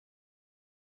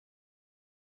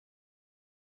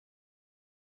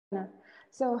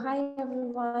So hi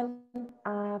everyone.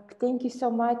 Thank you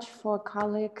so much for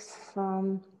colleagues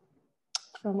from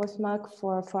Usmak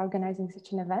for organizing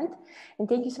such an event. And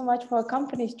thank you so much for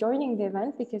companies joining the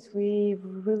event, because we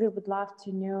really would love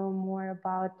to know more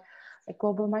about a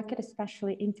global market,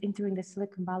 especially entering the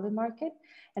Silicon Valley market.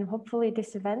 And hopefully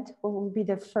this event will be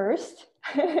the first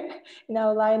in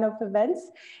our line of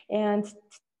events. And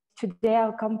today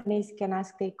our companies can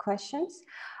ask their questions.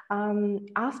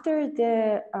 After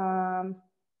the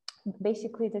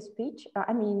basically the speech,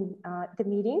 the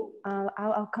meeting,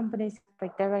 our companies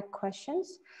like direct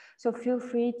questions. So feel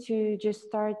free to just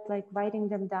start like writing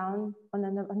them down on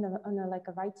a like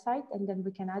a right side, and then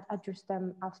we can address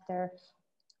them after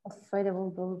further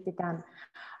will be done.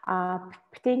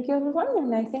 Thank you everyone,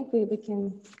 and I think we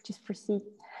can just proceed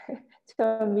to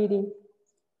our meeting.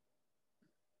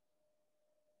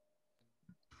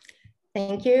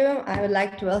 Thank you. I would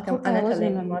like to welcome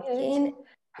Anatoly Motkin.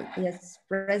 Yes,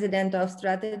 President of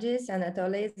StrategEastst.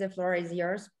 Anatoly, the floor is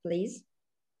yours, please.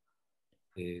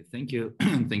 Thank you.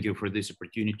 Thank you for this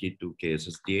opportunity to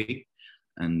KSSDA.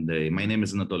 And my name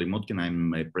is Anatoly Motkin.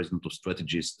 I'm President of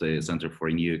StrategEastst Center for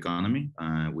a New Economy,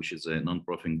 which is a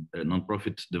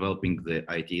non-profit developing the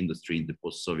IT industry in the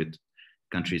post-Soviet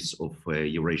countries of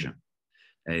Eurasia.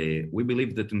 We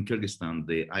believe that in Kyrgyzstan,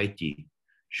 the IT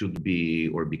should be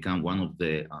or become one of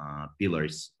the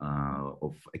pillars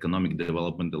of economic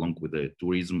development, along with the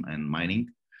tourism and mining.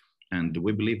 And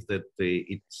we believe that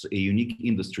it's a unique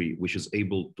industry which is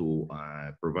able to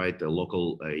provide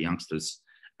local youngsters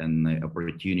an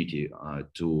opportunity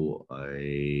to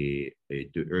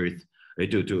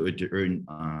earn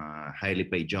a highly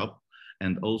paid job,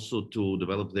 and also to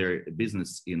develop their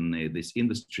business in this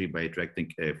industry by attracting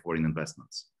foreign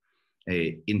investments.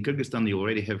 In Kyrgyzstan, you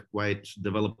already have quite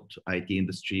developed IT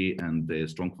industry and a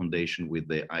strong foundation with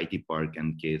the IT Park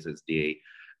and KSSDA.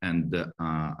 And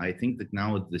I think that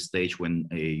now at the stage when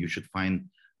you should find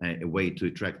a way to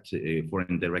attract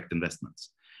foreign direct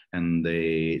investments. And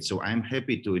so I'm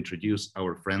happy to introduce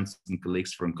our friends and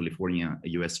colleagues from California,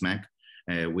 USMAC,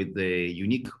 with the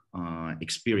unique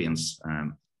experience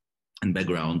and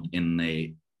background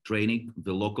in training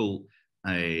the local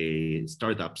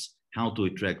startups how to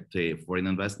attract foreign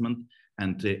investment,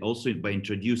 and also by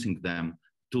introducing them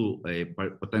to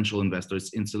potential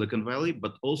investors in Silicon Valley,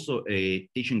 but also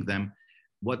teaching them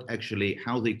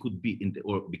how they could be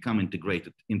or become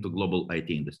integrated into global IT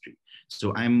industry.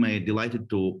 So I'm delighted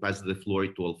to pass the floor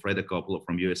to Alfredo Coppola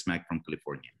from USMAC from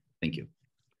California. Thank you.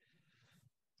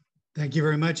 Thank you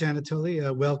very much,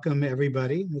 Anatoly. Welcome,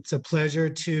 everybody. It's a pleasure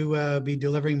to be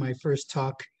delivering my first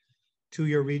talk to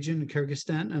your region,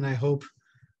 Kyrgyzstan, and I hope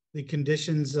the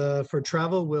conditions for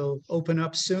travel will open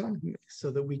up soon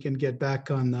so that we can get back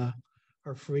on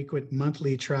our frequent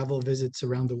monthly travel visits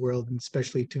around the world, and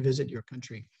especially to visit your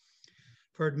country.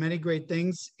 I've heard many great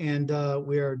things, and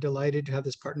we are delighted to have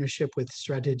this partnership with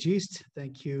StrategEastst.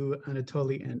 Thank you,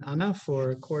 Anatoly and Anna,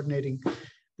 for coordinating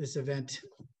this event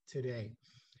today.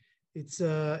 It's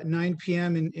 9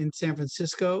 p.m. in San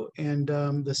Francisco, and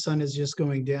the sun is just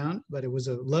going down, but it was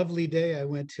a lovely day. I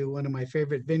went to one of my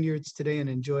favorite vineyards today and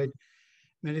enjoyed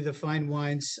many of the fine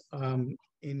wines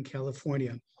in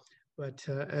California. But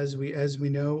as we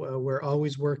know, we're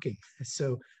always working.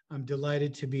 So I'm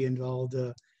delighted to be involved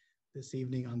this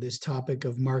evening on this topic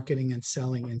of marketing and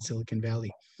selling in Silicon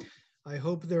Valley. I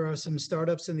hope there are some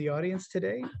startups in the audience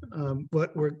today.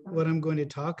 What I'm going to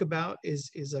talk about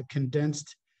is a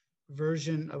condensed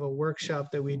version of a workshop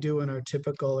that we do in our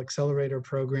typical accelerator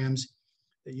programs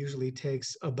that usually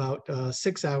takes about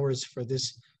 6 hours for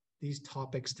these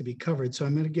topics to be covered. So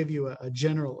I'm going to give you a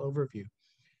general overview.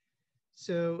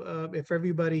 So if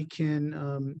everybody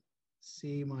can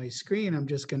see my screen, I'm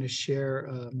just going to share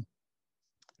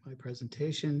my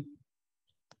presentation,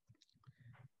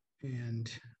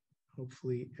 and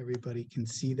hopefully everybody can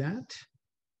see that.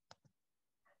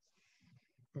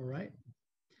 All right.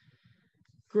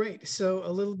 Great. So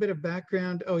a little bit of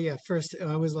background. Oh yeah, first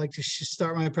I always like to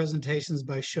start my presentations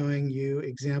by showing you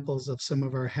examples of some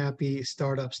of our happy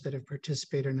startups that have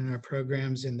participated in our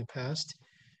programs in the past.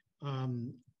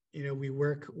 We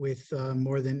work with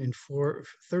more than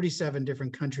 37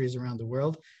 different countries around the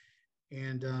world,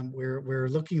 and we're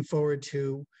looking forward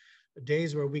to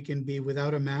days where we can be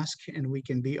without a mask and we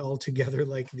can be all together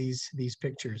like these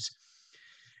pictures.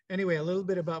 Anyway, a little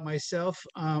bit about myself.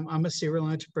 I'm a serial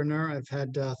entrepreneur. I've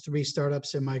had 3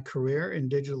 startups in my career in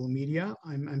digital media.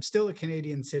 I'm still a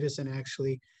Canadian citizen,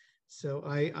 actually. So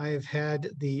I have had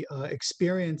the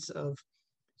experience of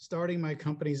starting my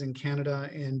companies in Canada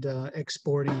and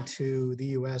exporting to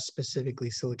the US, specifically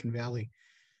Silicon Valley.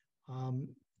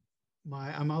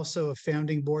 I'm also a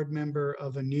founding board member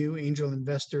of a new angel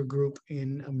investor group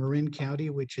in Marin County,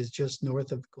 which is just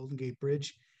north of the Golden Gate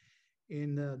Bridge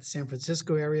in the San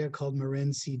Francisco area, called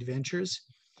Marin Seed Ventures.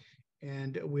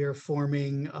 And we are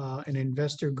forming an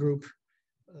investor group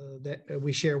that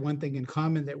we share one thing in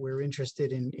common, that we're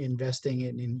interested in investing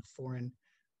in foreign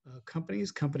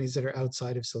companies that are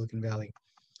outside of Silicon Valley.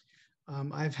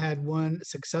 I've had one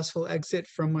successful exit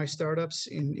from my startups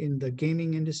in the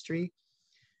gaming industry.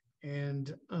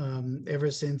 And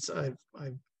ever since I've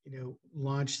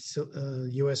launched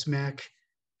US Mac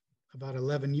about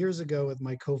 11 years ago with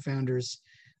my co-founders,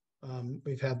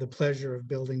 we've had the pleasure of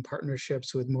building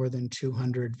partnerships with more than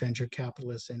 200 venture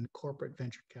capitalists and corporate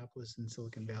venture capitalists in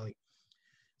Silicon Valley.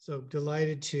 So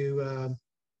delighted to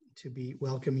be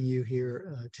welcoming you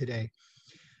here today.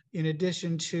 In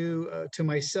addition to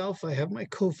myself, I have my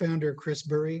co-founder, Chris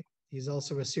Burry. He's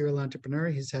also a serial entrepreneur.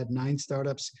 He's had 9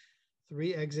 startups,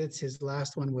 3 exits. His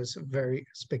last one was very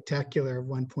spectacular,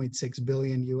 1.6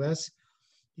 billion US.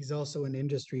 He's also an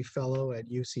industry fellow at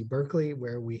UC Berkeley,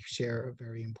 where we share a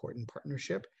very important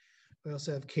partnership. We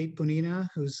also have Kate Bonina,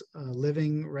 who's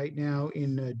living right now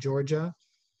in Georgia,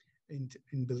 in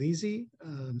Belize.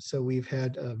 So we've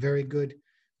had very good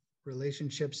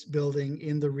relationships building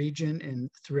in the region and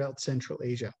throughout Central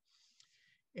Asia.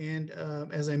 And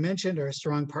as I mentioned, our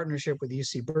strong partnership with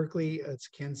UC Berkeley, it's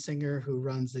Ken Singer, who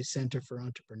runs the Center for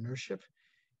Entrepreneurship,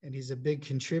 and he's a big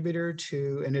contributor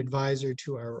to an advisor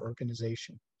to our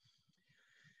organization.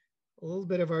 A little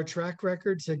bit of our track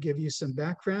record to give you some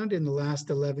background in the last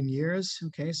 11 years.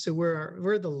 Okay, so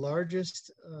we're the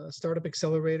largest startup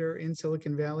accelerator in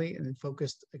Silicon Valley, and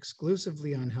focused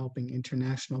exclusively on helping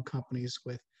international companies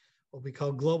with what we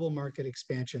call global market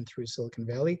expansion through Silicon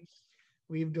Valley.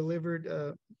 We've delivered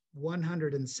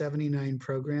 179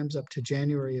 programs up to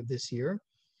January of this year,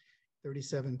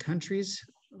 37 countries.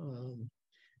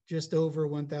 Just over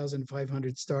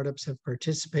 1,500 startups have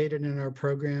participated in our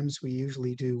programs. We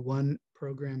usually do 1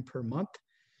 program per month.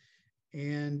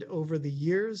 And over the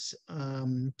years,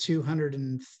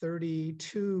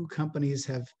 232 companies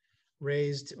have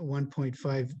raised a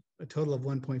total of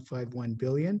 1.51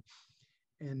 billion.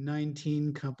 And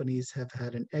 19 companies have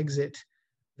had an exit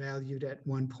valued at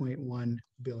 1.1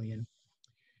 billion.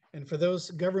 And for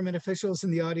those government officials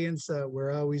in the audience,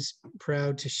 we're always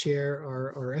proud to share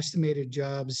our estimated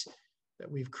jobs that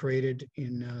we've created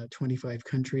in 25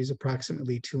 countries,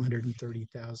 approximately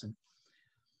 230,000.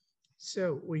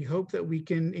 So we hope that we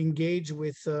can engage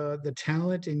with the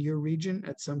talent in your region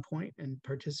at some point and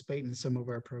participate in some of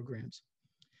our programs.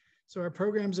 So our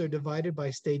programs are divided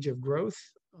by stage of growth.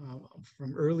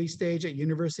 From early stage at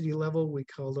university level, we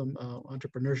call them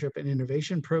entrepreneurship and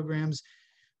innovation programs.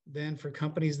 Then for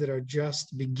companies that are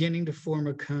just beginning to form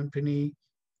a company,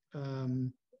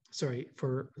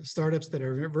 for startups that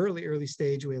are early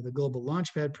stage, we have the Global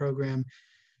Launchpad program.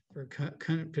 For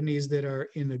companies that are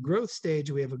in the growth stage,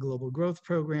 we have a Global Growth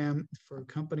program. For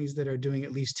companies that are doing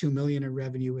at least 2 million in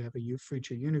revenue, we have a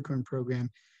Future Unicorn program.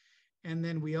 And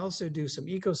then we also do some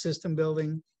ecosystem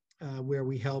building, where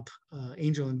we help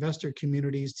angel investor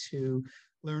communities to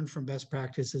learn from best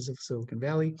practices of Silicon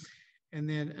Valley. And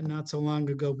then not so long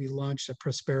ago, we launched a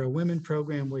Prospera Women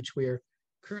program, which we are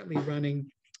currently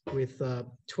running with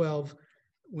 12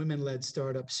 women-led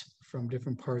startups from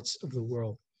different parts of the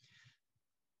world.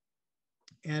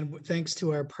 And thanks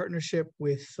to our partnership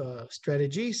with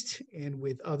StrategEastst and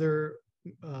with other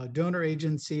donor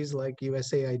agencies like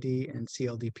USAID and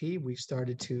CLDP, we've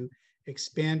started to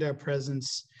expand our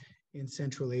presence in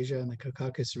Central Asia and the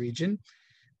Caucasus region.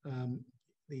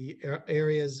 The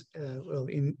areas,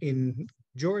 in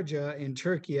Georgia, in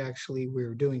Turkey, actually,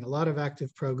 we're doing a lot of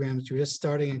active programs. We're just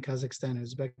starting in Kazakhstan and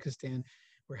Uzbekistan.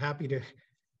 We're happy to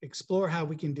explore how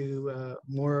we can do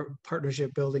more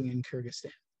partnership building in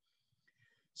Kyrgyzstan.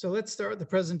 So let's start the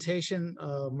presentation,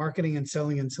 marketing and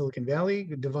selling in Silicon Valley,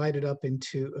 divided up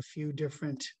into a few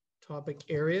different topic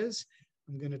areas.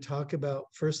 I'm going to talk about,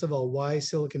 first of all, why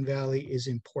Silicon Valley is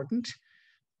important,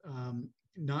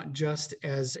 not just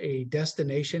as a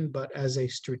destination, but as a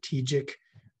strategic,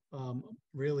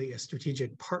 really a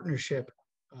strategic partnership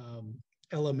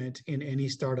element in any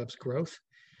startup's growth.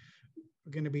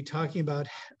 We're going to be talking about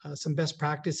some best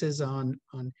practices on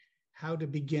how to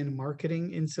begin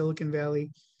marketing in Silicon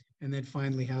Valley, and then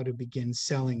finally how to begin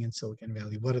selling in Silicon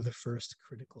Valley. What are the first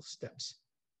critical steps?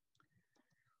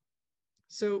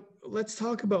 So let's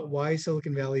talk about why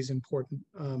Silicon Valley is important.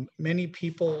 Many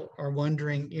people are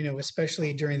wondering,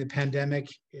 especially during the pandemic,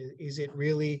 is it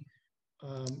really,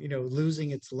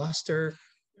 losing its luster?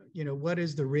 What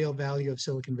is the real value of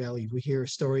Silicon Valley? We hear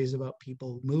stories about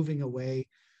people moving away.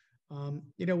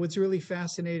 What's really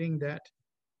fascinating that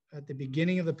at the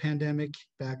beginning of the pandemic,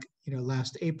 back,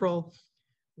 last April,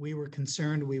 we were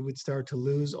concerned we would start to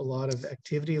lose a lot of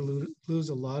activity, lose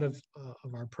a lot of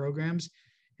our programs.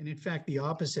 And in fact, the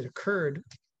opposite occurred.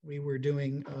 We were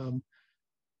doing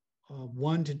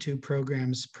 1 to 2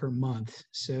 programs per month.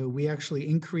 So we actually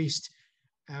increased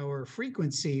our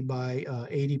frequency by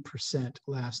 80%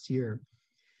 last year.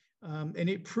 And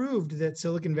it proved that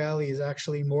Silicon Valley is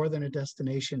actually more than a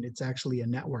destination, it's actually a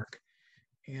network.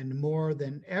 And more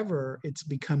than ever, it's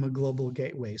become a global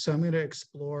gateway. So I'm going to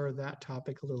explore that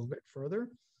topic a little bit further.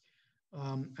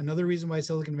 Another reason why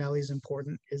Silicon Valley is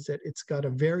important is that it's got a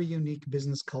very unique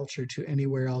business culture to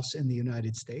anywhere else in the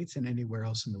United States and anywhere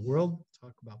else in the world. We'll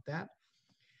talk about that.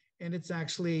 And it's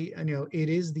actually, it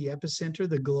is the epicenter,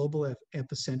 the global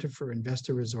epicenter for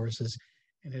investor resources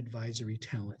and advisory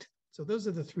talent. So those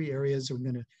are the 3 areas we're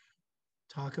going to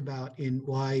talk about in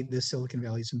why the Silicon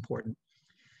Valley is important.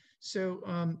 So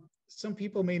some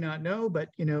people may not know, but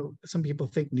some people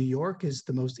think New York is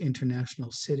the most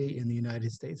international city in the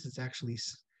United States. It's actually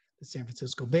the San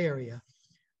Francisco Bay Area.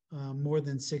 More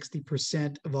than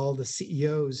 60% of all the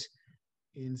CEOs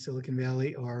in Silicon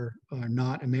Valley are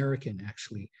not American,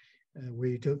 actually. Where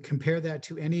you compare that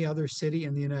to any other city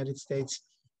in the United States,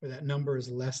 where that number is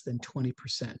less than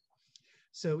 20%.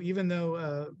 So even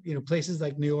though places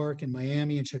like New York and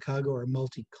Miami and Chicago are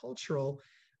multicultural,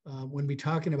 when we're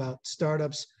talking about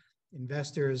startups,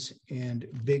 investors, and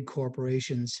big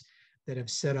corporations that have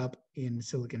set up in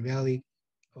Silicon Valley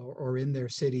or in their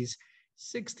cities,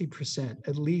 60%,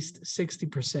 at least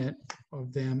 60%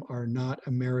 of them are not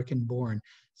American born.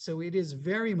 So it is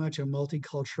very much a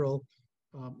multicultural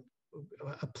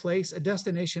a place, a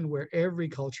destination where every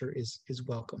culture is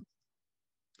welcome.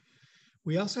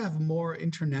 We also have more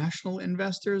international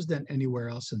investors than anywhere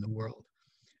else in the world.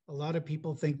 A lot of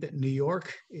people think that New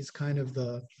York is kind of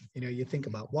the, you think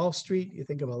about Wall Street, you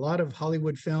think of a lot of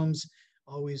Hollywood films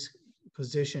always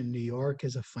position New York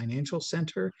as a financial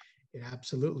center. It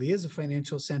absolutely is a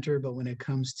financial center, but when it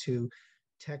comes to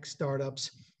tech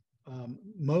startups,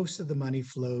 most of the money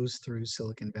flows through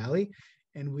Silicon Valley,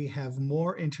 and we have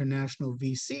more international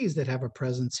VCs that have a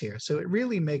presence here. So it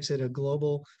really makes it a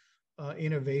global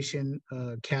innovation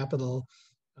capital,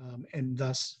 and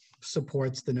thus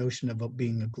supports the notion of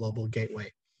being a global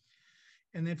gateway.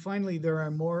 And then finally, there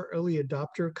are more early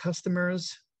adopter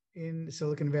customers in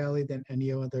Silicon Valley than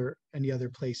any other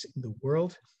place in the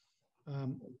world.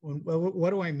 What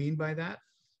do I mean by that?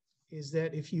 Is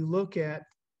that if you look at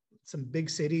some big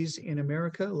cities in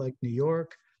America, like New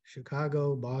York,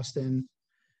 Chicago, Boston,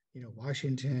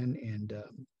 Washington, and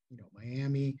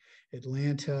Miami,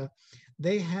 Atlanta,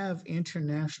 they have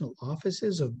international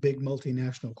offices of big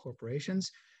multinational corporations,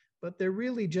 but they're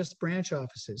really just branch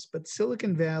offices. But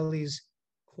Silicon Valley's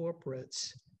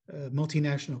corporates,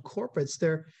 multinational corporates,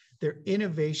 they're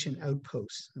innovation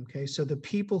outposts, okay? So the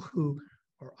people who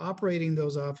are operating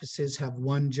those offices have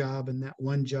one job, and that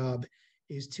one job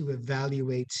is to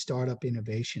evaluate startup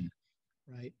innovation,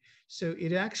 right? So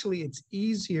it's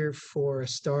easier for a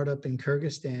startup in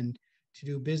Kyrgyzstan to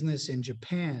do business in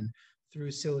Japan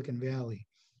through Silicon Valley.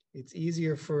 It's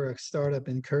easier for a startup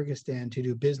in Kyrgyzstan to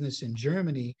do business in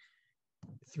Germany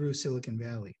through Silicon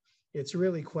Valley. It's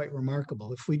really quite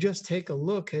remarkable. If we just take a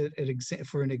look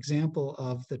for an example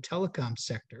of the telecom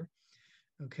sector,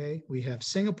 okay, we have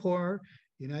Singapore,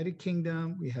 United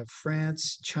Kingdom, we have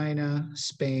France, China,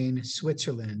 Spain,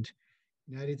 Switzerland,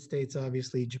 United States,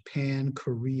 obviously, Japan,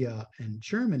 Korea, and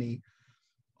Germany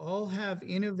all have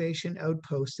innovation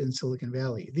outposts in Silicon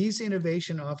Valley. These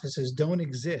innovation offices don't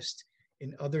exist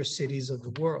in other cities of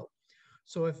the world.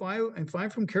 So if I'm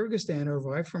from Kyrgyzstan, or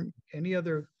if I'm from any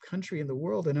other country in the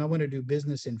world and I want to do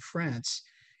business in France,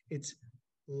 it's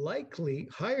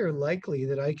higher likely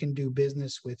that I can do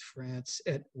business with France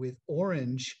with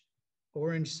Orange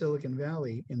Silicon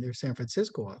Valley in their San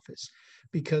Francisco office,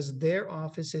 because their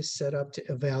office is set up to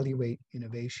evaluate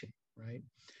innovation, right?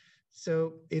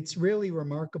 So it's really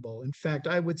remarkable. In fact,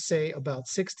 I would say about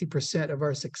 60% of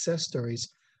our success stories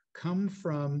come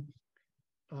from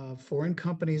foreign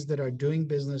companies that are doing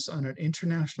business on an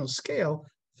international scale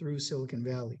through Silicon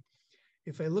Valley.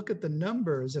 If I look at the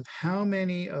numbers of how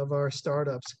many of our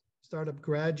startup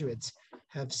graduates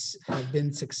have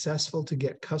been successful to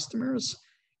get customers,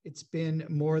 it's been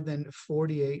more than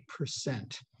 48%.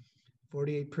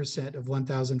 48% of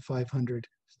 1,500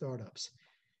 startups.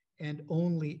 And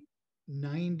only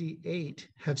 98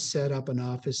 have set up an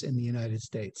office in the United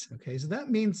States. Okay, so that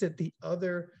means that the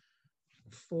other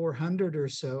 400 or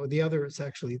so, the other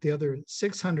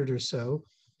 600 or so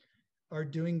are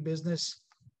doing business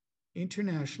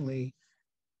internationally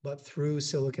but through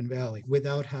Silicon Valley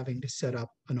without having to set up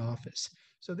an office.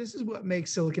 So this is what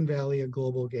makes Silicon Valley a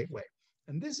global gateway.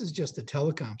 And this is just the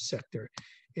telecom sector.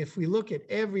 If we look at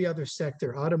every other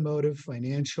sector, automotive,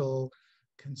 financial,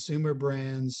 consumer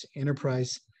brands,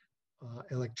 enterprise,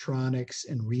 electronics,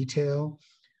 and retail,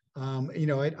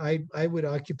 I would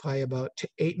occupy about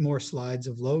 8 more slides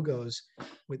of logos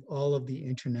with all of the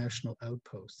international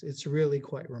outposts. It's really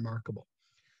quite remarkable.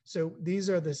 So these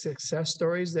are the success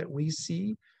stories that we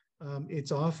see.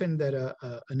 It's often that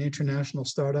an international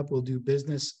startup will do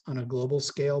business on a global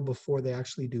scale before they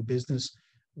actually do business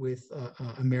with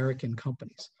American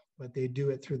companies, but they do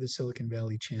it through the Silicon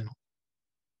Valley channel.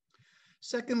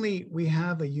 Secondly, we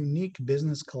have a unique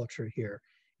business culture here.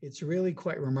 It's really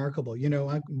quite remarkable. You know,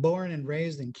 I'm born and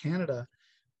raised in Canada.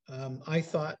 I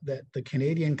thought that the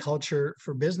Canadian culture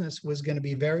for business was going to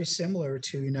be very similar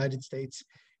to United States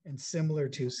and similar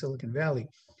to Silicon Valley.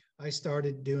 I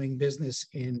started doing business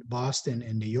in Boston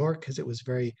and New York because it was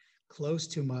very close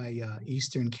to my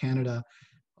Eastern Canada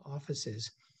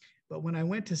offices. But when I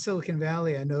went to Silicon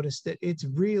Valley, I noticed that it's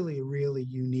really, really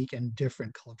unique and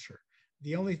different culture.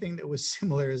 The only thing that was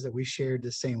similar is that we shared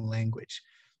the same language.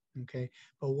 Okay,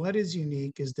 but what is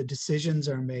unique is the decisions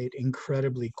are made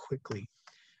incredibly quickly.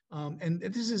 And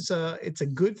this is it's a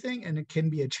good thing, and it can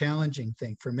be a challenging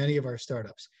thing for many of our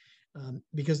startups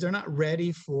because they're not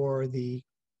ready for the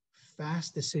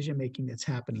fast decision making that's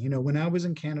happening. You know, when I was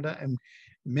in Canada, and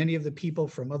many of the people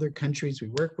from other countries we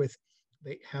work with,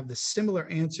 they have the similar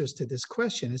answers to this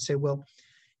question and say, well,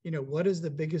 you know, what is the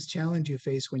biggest challenge you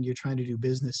face when you're trying to do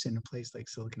business in a place like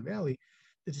Silicon Valley?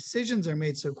 The decisions are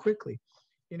made so quickly.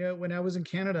 You know, when I was in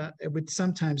Canada, it would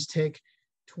sometimes take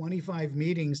 25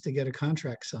 meetings to get a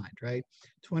contract signed, right?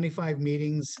 25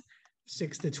 meetings,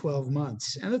 6 to 12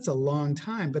 months. And that's a long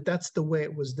time, but that's the way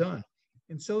it was done.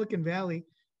 In Silicon Valley,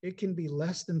 it can be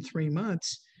less than 3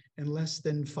 months and less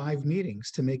than 5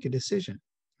 meetings to make a decision,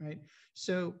 right?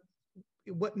 So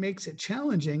what makes it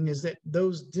challenging is that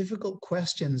those difficult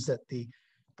questions that the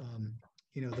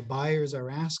buyers are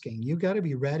asking, you got to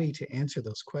be ready to answer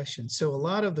those questions. So a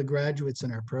lot of the graduates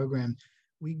in our program,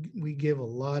 we give a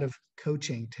lot of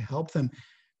coaching to help them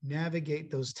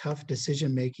navigate those tough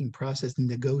decision-making process, and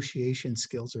negotiation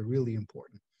skills are really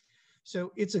important.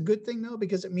 So it's a good thing though,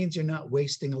 because it means you're not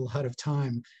wasting a lot of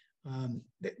time.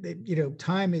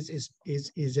 Time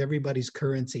is everybody's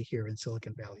currency here in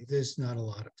Silicon Valley. There's not a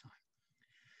lot of time.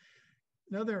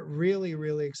 Another really,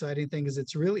 really exciting thing is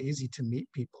it's really easy to meet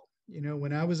people. You know,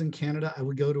 when I was in Canada, I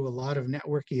would go to a lot of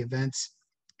networking events,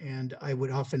 and I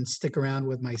would often stick around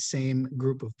with my same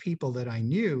group of people that I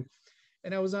knew.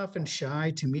 And I was often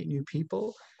shy to meet new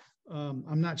people.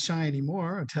 I'm not shy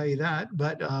anymore, I'll tell you that,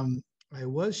 but I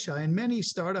was shy. And many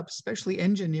startups, especially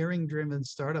engineering-driven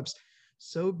startups,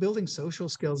 so building social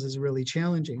skills is really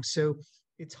challenging. So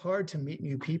it's hard to meet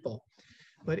new people.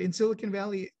 But in Silicon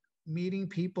Valley, meeting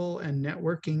people and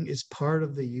networking is part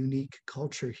of the unique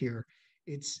culture here.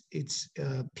 It's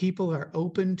people are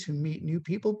open to meet new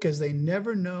people because they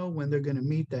never know when they're going to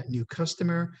meet that new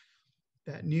customer,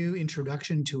 that new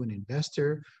introduction to an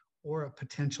investor or a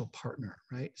potential partner,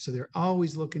 right? So they're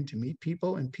always looking to meet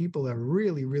people, and people are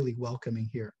really, really welcoming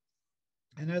here.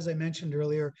 And as I mentioned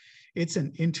earlier, it's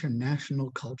an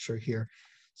international culture here.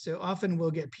 So often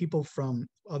we'll get people from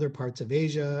other parts of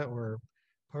Asia or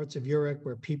parts of Europe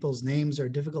where people's names are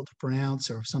difficult to pronounce,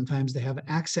 or sometimes they have an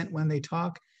accent when they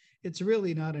talk. It's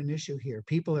really not an issue here.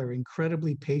 People are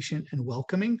incredibly patient and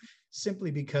welcoming simply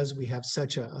because we have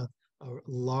such a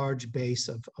large base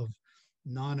of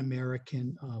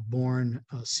non-American born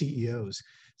CEOs.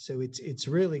 So it's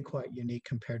really quite unique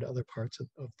compared to other parts of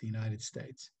the United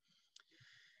States.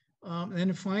 And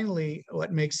then finally,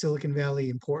 what makes Silicon Valley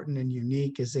important and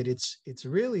unique is that it's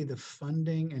really the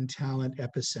funding and talent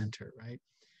epicenter, right?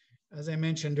 As I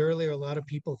mentioned earlier, a lot of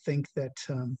people think that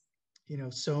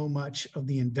so much of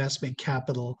the investment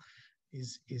capital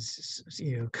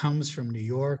comes from New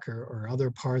York or other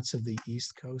parts of the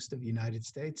East Coast of the United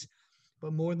States,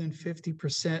 but more than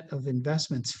 50% of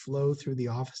investments flow through the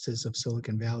offices of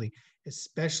Silicon Valley,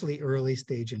 especially early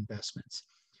stage investments.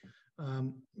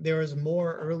 There is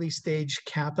more early stage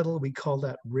capital, we call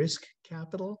that risk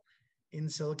capital, in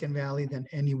Silicon Valley than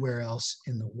anywhere else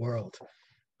in the world.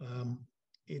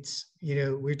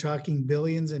 We're talking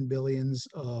billions and billions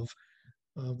of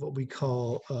what we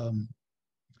call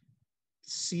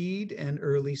seed and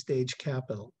early stage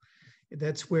capital.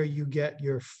 That's where you get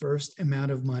your first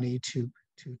amount of money to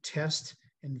test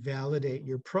and validate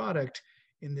your product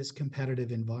in this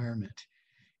competitive environment.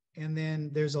 And then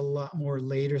there's a lot more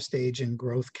later stage and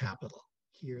growth capital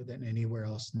here than anywhere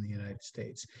else in the United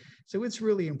States. So it's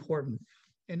really important.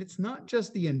 And it's not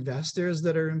just the investors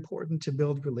that are important to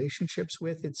build relationships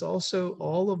with, it's also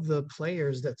all of the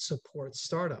players that support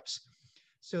startups.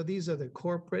 So these are the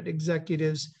corporate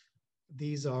executives,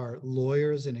 these are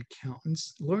lawyers and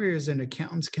accountants. Lawyers and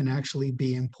accountants can actually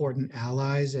be important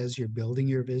allies as you're building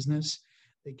your business.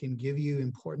 They can give you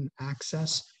important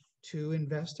access to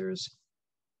investors,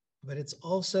 but it's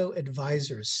also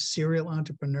advisors, serial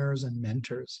entrepreneurs, and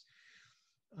mentors.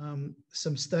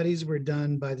 Some studies were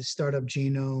done by the Startup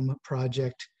Genome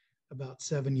Project about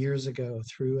 7 years ago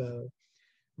through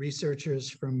researchers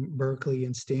from Berkeley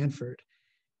and Stanford.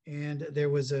 And there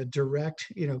was a direct,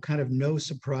 kind of no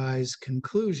surprise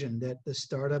conclusion that the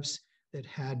startups that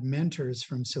had mentors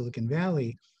from Silicon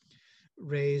Valley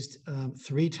raised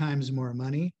 3 times more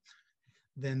money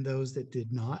than those that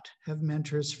did not have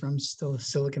mentors from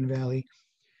Silicon Valley.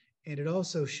 And it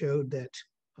also showed that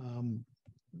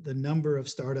the number of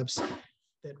startups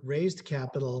that raised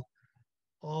capital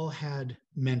all had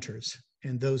mentors,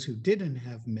 and those who didn't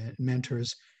have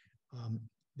mentors,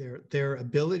 their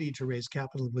ability to raise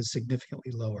capital was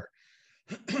significantly lower.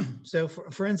 So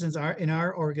for instance, in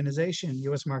our organization,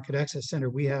 US Market Access Center,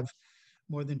 we have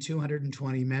more than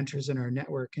 220 mentors in our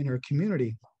network, in our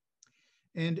community.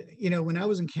 And, when I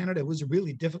was in Canada, it was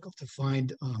really difficult to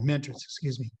find mentors,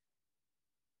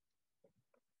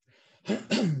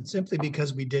 simply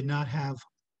because we did not have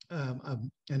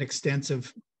an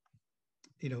extensive,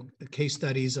 case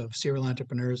studies of serial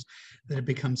entrepreneurs that have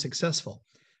become successful.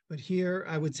 But here,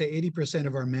 I would say 80%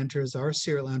 of our mentors are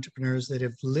serial entrepreneurs that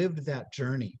have lived that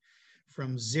journey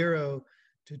from 0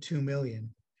 to 2 million,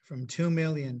 from 2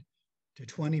 million to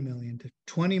 20 million, to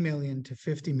 20 million to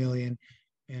 50 million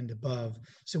and above.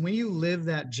 So when you live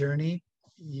that journey,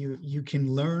 you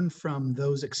can learn from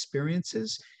those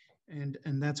experiences.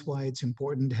 And that's why it's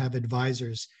important to have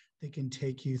advisors that can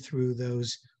take you through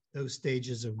those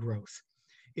stages of growth.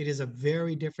 It is a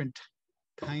very different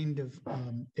kind of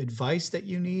advice that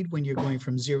you need when you're going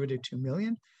from 0 to 2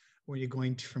 million, or you're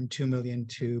going from 2 million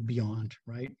to beyond,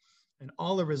 right? And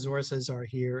all the resources are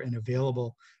here and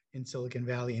available in Silicon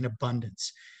Valley in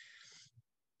abundance.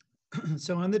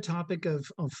 So on the topic of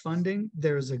funding,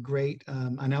 there's a great,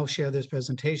 and I'll share this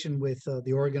presentation with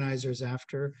the organizers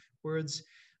afterwards.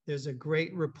 There's a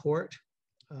great report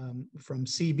from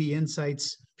CB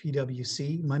Insights,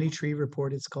 PwC, Money Tree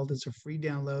report, it's called. It's a free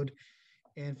download.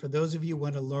 And for those of you who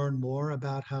want to learn more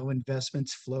about how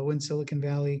investments flow in Silicon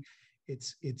Valley,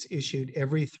 it's issued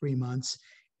every 3 months.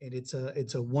 And it's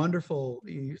a wonderful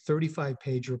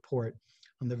 35-page report.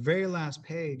 On the very last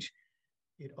page,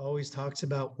 it always talks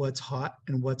about what's hot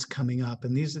and what's coming up.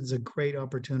 And this is a great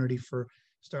opportunity for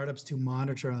startups to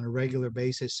monitor on a regular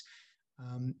basis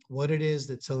what it is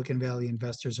that Silicon Valley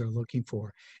investors are looking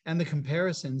for, and the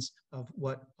comparisons of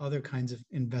what other kinds of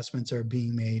investments are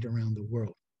being made around the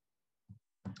world.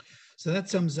 So that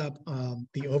sums up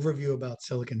the overview about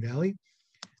Silicon Valley.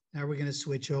 Now we're going to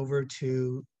switch over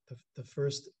to the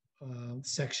first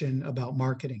section about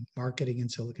marketing in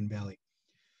Silicon Valley.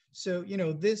 So,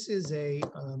 this is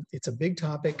it's a big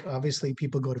topic. Obviously,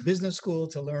 people go to business school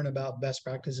to learn about best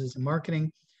practices in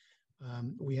marketing.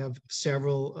 We have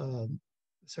several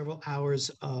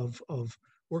hours of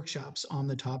workshops on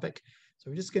the topic. So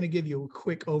we're just going to give you a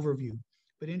quick overview.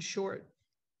 But in short,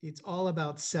 it's all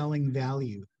about selling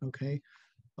value, okay?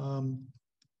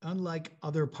 Unlike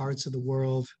other parts of the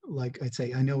world, like I'd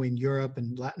say, I know in Europe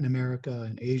and Latin America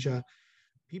and Asia,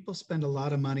 people spend a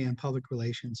lot of money on public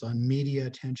relations, on media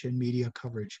attention, media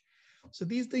coverage. So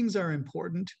these things are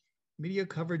important. Media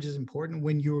coverage is important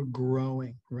when you're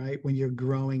growing, right? When you're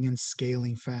growing and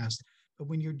scaling fast. But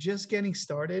when you're just getting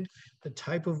started, the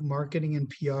type of marketing and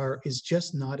PR is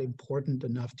just not important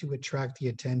enough to attract the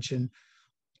attention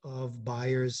of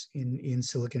buyers in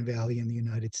Silicon Valley in the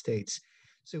United States.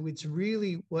 So it's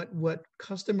really what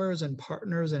customers and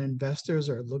partners and investors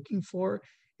are looking for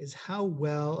is how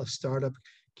well a startup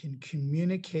can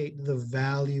communicate the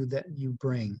value that you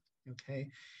bring, okay?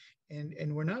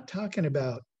 And we're not talking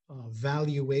about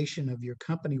valuation of your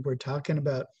company. We're talking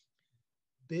about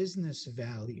business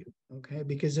value, okay?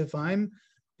 Because if I'm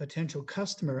a potential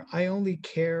customer, I only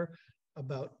care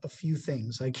about a few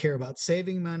things. I care about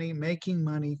saving money, making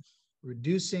money,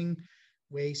 reducing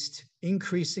waste,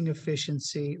 increasing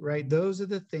efficiency, right? Those are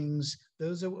the things,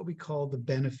 those are what we call the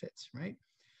benefits, right?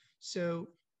 So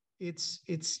it's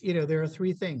there are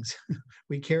 3 things.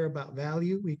 We care about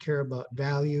value, we care about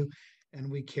value, and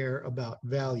we care about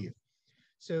value.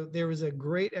 So there is a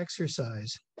great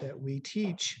exercise that we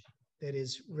teach that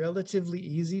is relatively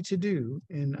easy to do.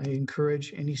 And I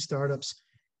encourage any startups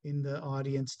in the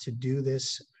audience to do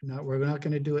this. We're not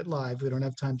going to do it live. We don't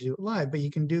have time to do it live, but you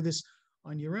can do this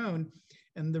on your own.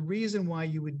 And the reason why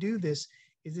you would do this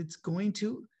is it's going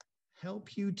to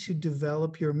help you to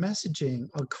develop your messaging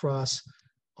across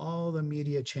all the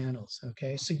media channels,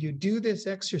 okay? So you do this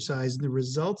exercise, and the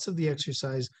results of the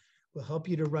exercise will help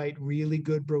you to write really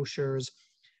good brochures,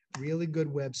 really good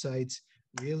websites,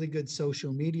 really good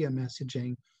social media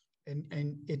messaging,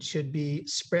 and it should be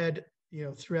spread,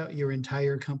 throughout your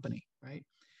entire company, right?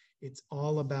 It's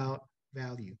all about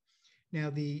value. Now,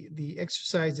 the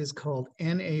exercise is called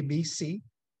NABC,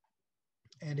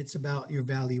 and it's about your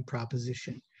value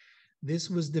proposition. This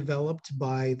was developed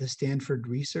by the Stanford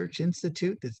Research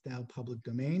Institute that's now public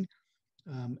domain.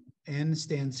 N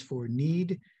stands for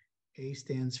need, A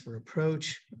stands for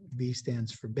approach, B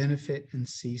stands for benefit, and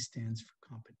C stands for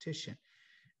competition.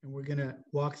 And we're going to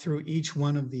walk through each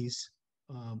one of these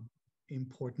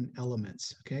important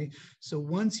elements, okay? So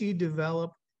once you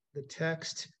develop the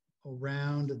text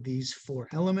around these 4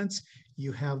 elements,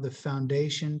 you have the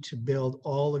foundation to build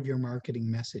all of your marketing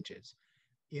messages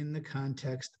in the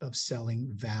context of selling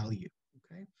value,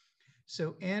 okay?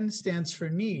 So N stands for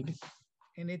need,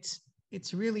 and it's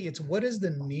what is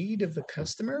the need of the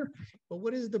customer, but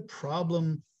what is the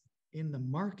problem in the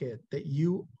market that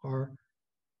you are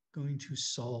going to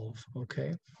solve,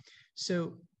 okay?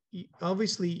 So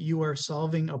obviously you are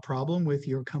solving a problem with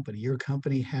your company. Your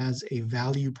company has a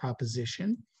value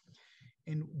proposition,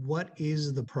 and what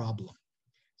is the problem?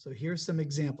 So here's some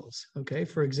examples, okay?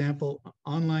 For example,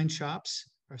 online shops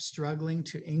are struggling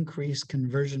to increase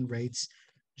conversion rates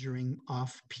during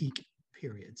off-peak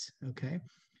periods, okay?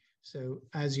 So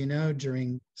as you know,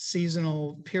 during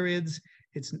seasonal periods,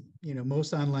 it's,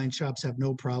 most online shops have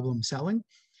no problem selling.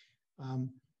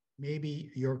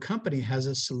 Maybe your company has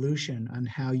a solution on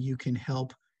how you can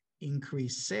help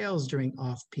increase sales during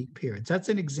off-peak periods. That's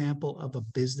an example of a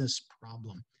business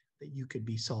problem that you could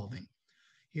be solving.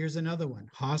 Here's another one.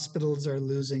 Hospitals are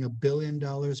losing $1 billion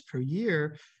per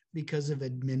year because of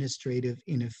administrative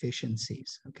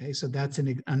inefficiencies. Okay, so that's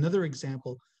another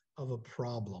example of a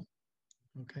problem.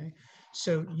 Okay,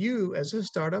 so you as a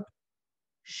startup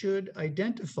should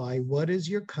identify what is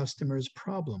your customer's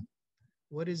problem.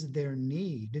 What is their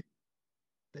need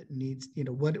that needs,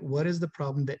 what is the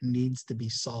problem that needs to be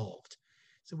solved?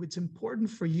 So it's important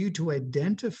for you to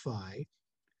identify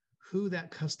who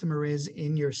that customer is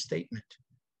in your statement,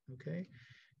 okay?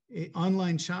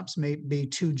 Online shops may be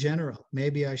too general.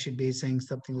 Maybe I should be saying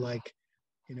something like,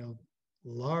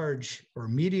 large or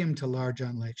medium to large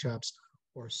online shops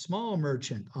or small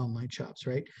merchant online shops,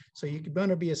 right? So you want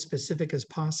to be as specific as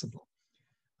possible.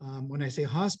 When I say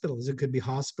hospitals, it could be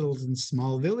hospitals in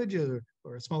small villages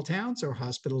or small towns, or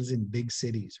hospitals in big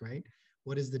cities, right?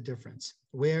 What is the difference?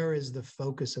 Where is the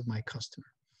focus of my customer?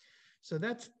 So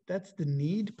that's the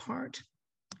need part.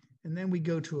 And then we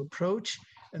go to approach.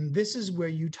 And this is where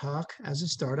you talk as a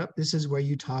startup. This is where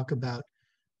you talk about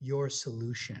your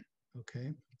solution,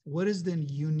 okay? What is the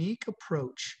unique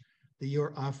approach that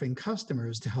you're offering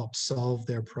customers to help solve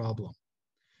their problem?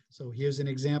 So here's an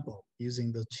example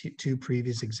using the 2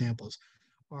 previous examples.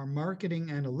 Our marketing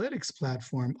analytics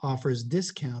platform offers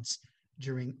discounts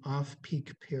during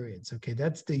off-peak periods. Okay,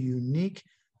 that's the unique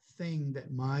thing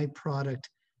that my product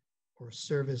or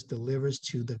service delivers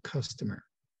to the customer.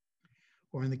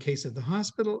 Or in the case of the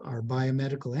hospital, our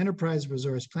biomedical enterprise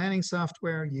resource planning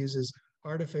software uses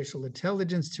artificial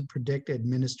intelligence to predict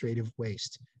administrative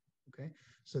waste. Okay,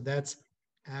 so that's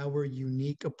our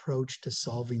unique approach to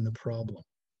solving the problem.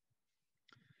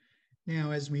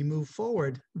 Now, as we move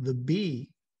forward, the B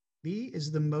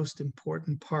is the most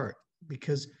important part,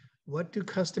 because what do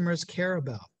customers care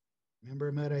about?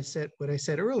 Remember what I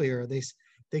said earlier,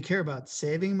 they care about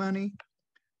saving money,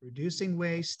 reducing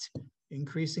waste,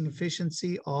 increasing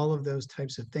efficiency, all of those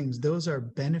types of things. Those are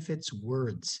benefits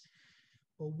words.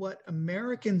 But what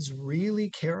Americans really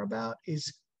care about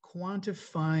is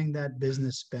quantifying that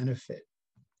business benefit,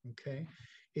 okay?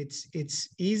 It's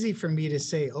easy for me to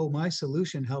say, oh, my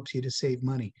solution helps you to save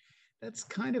money. That's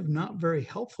kind of not very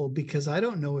helpful, because I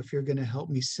don't know if you're going to help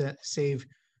me save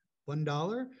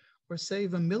 $1 or save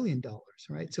 $1 million,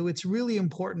 right? So it's really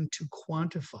important to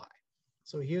quantify.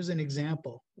 So here's an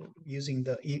example using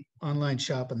the online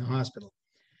shop in the hospital.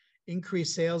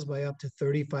 Increase sales by up to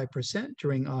 35%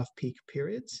 during off-peak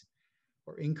periods,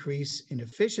 or increase in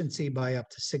efficiency by up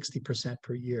to 60%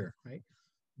 per year, right?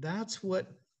 That's what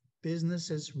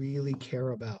businesses really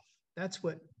care about. That's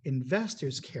what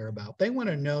investors care about. They want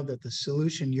to know that the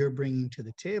solution you're bringing to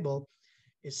the table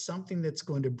is something that's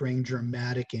going to bring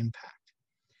dramatic impact.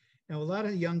 Now, a lot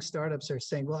of young startups are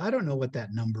saying, well, I don't know what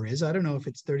that number is. I don't know if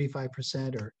it's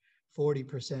 35% or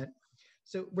 40%.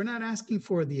 So we're not asking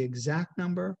for the exact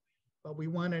number. but we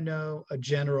want to know a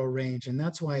general range. And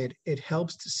that's why it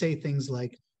helps to say things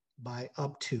like by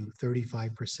up to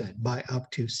 35%, by up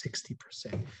to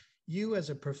 60%. You as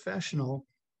a professional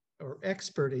or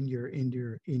expert in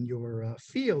your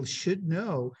field should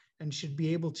know and should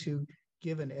be able to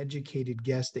give an educated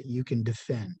guess that you can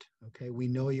defend. Okay, we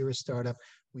know you're a startup.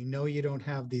 We know you don't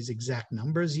have these exact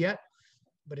numbers yet,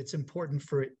 but it's important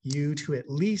for you to at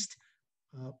least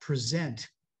present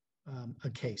a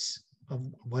case of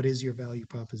what is your value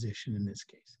proposition in this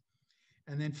case.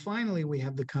 And then finally, we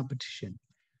have the competition.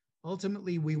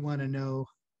 Ultimately, we want to know,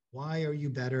 why are you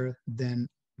better than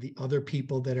the other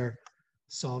people that are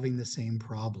solving the same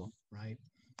problem, right?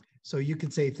 So you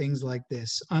could say things like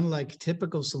this: unlike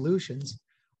typical solutions,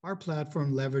 our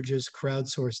platform leverages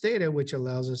crowdsourced data, which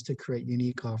allows us to create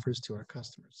unique offers to our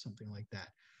customers, something like that.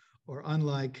 Or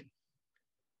unlike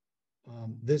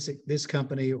this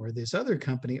company or this other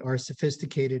company, our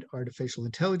sophisticated artificial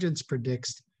intelligence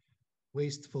predicts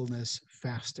wastefulness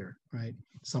faster, right?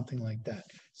 Something like that.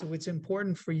 So it's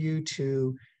important for you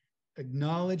to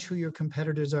acknowledge who your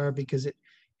competitors are, because it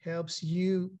helps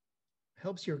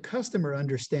your customer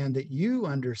understand that you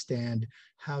understand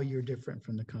how you're different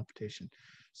from the competition.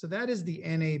 So that is the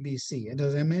NABC. And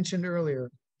as I mentioned earlier,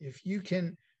 if you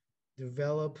can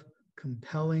develop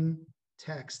compelling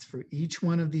text for each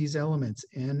one of these elements,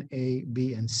 N, A,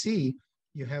 B, and C,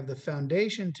 you have the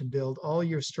foundation to build all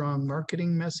your strong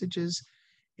marketing messages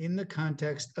in the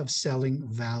context of selling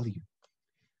value.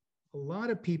 A lot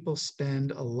of people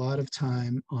spend a lot of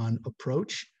time on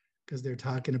approach because they're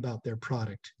talking about their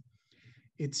product.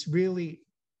 It's really,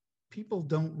 people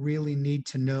don't really need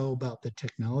to know about the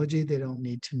technology. They don't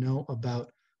need to know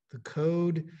about the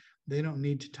code. They don't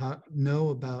need to know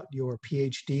about your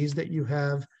PhDs that you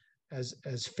have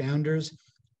as founders.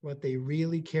 What they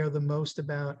really care the most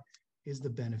about is the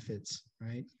benefits,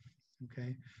 right?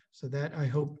 Okay, so that, I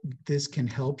hope this can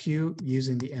help you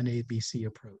using the NABC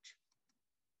approach.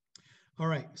 All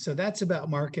right, so that's about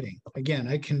marketing. Again,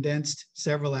 I condensed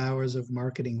several hours of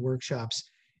marketing workshops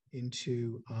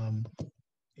into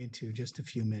just a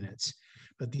few minutes.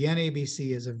 But the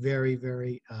NABC is a very,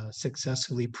 very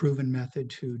successfully proven method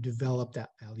to develop that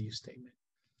value statement.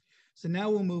 So now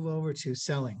we'll move over to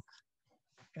selling.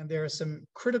 And there are some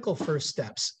critical first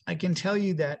steps. I can tell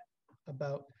you that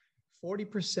about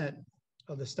 40%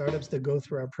 of the startups that go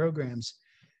through our programs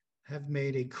have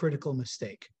made a critical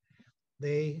mistake.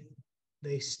 They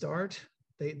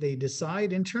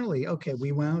decide internally, okay,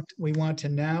 we want to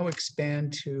now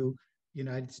expand to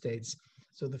United States.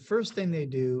 So the first thing they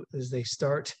do is they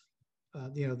start,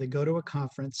 they go to a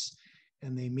conference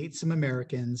and they meet some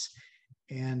Americans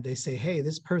and they say, hey,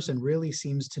 this person really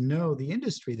seems to know the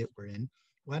industry that we're in.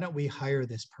 Why don't we hire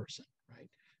this person, right?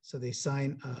 So they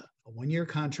sign a one-year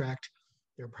contract.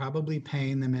 They're probably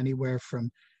paying them anywhere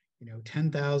from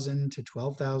 $10,000 to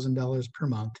 $12,000 per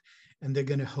month, and they're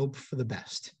going to hope for the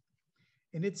best.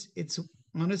 And it's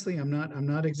honestly, I'm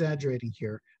not exaggerating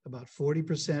here. About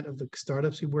 40% of the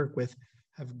startups we work with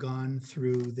have gone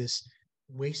through this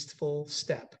wasteful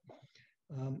step.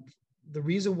 The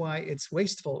reason why it's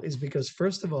wasteful is because,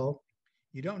 first of all,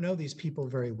 you don't know these people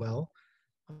very well.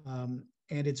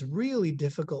 And it's really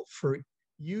difficult for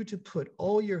you to put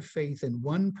all your faith in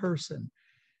one person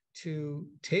to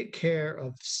take care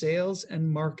of sales and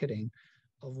marketing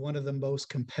of one of the most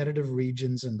competitive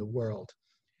regions in the world.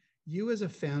 You as a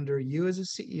founder, you as a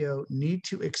CEO need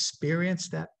to experience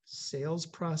that sales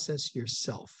process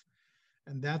yourself.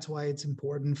 And that's why it's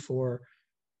important for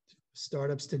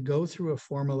startups to go through a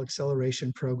formal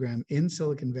acceleration program in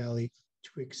Silicon Valley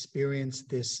to experience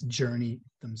this journey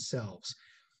themselves.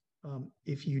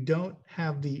 If you don't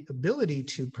have the ability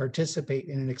to participate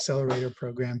in an accelerator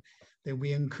program, then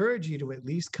we encourage you to at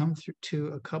least come through to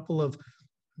a couple of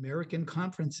American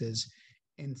conferences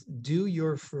and do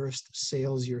your first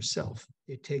sales yourself.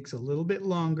 It takes a little bit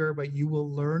longer, but you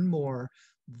will learn more.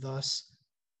 Thus,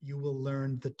 you will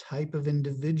learn the type of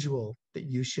individual that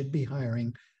you should be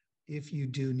hiring if you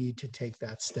do need to take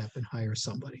that step and hire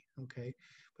somebody, okay?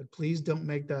 But please don't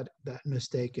make that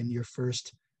mistake in your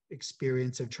first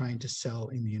experience of trying to sell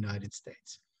in the United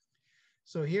States.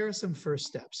 So here are some first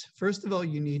steps. First of all,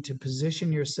 you need to position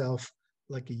yourself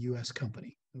like a US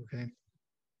company, okay?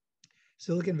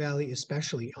 Silicon Valley,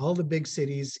 especially all the big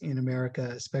cities in America,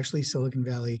 especially Silicon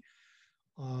Valley,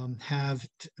 have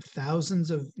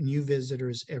thousands of new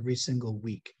visitors every single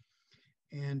week.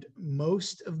 And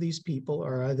most of these people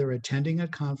are either attending a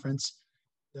conference,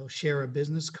 they'll share a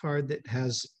business card that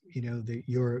has,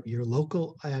 your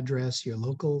local address, your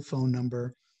local phone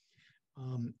number,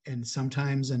 and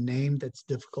sometimes a name that's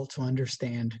difficult to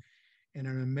understand. And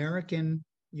an American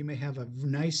You may have a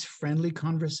nice, friendly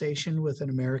conversation with an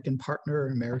American partner, or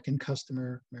American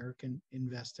customer, American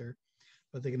investor,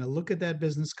 but they're going to look at that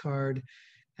business card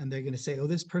and they're going to say, oh,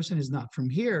 this person is not from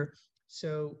here.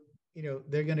 So,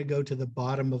 they're going to go to the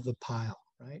bottom of the pile,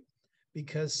 right?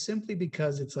 Simply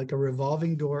because it's like a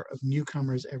revolving door of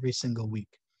newcomers every single week.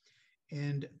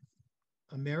 And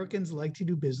Americans like to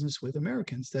do business with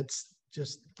Americans. That's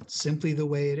just simply the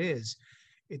way it is.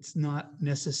 It's not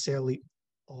necessarily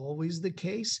always the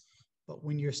case, but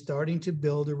when you're starting to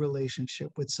build a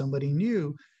relationship with somebody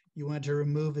new, you want to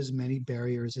remove as many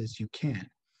barriers as you can.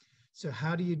 So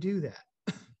how do you do that?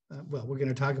 Well, we're going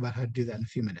to talk about how to do that in a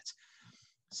few minutes.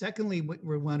 Secondly,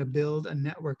 we want to build a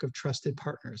network of trusted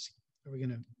partners. We're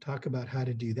going to talk about how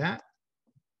to do that.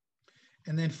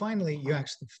 And then finally, you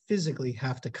actually physically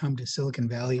have to come to Silicon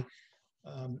Valley.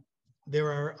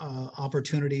 There are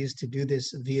opportunities to do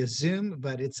this via Zoom,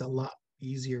 but it's a lot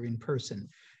easier in person.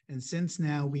 And since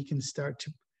now we can start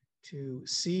to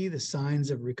see the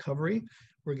signs of recovery,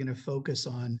 we're going to focus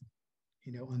on,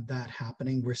 on that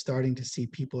happening. We're starting to see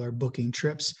people are booking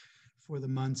trips for the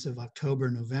months of October,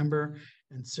 November,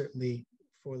 and certainly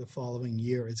for the following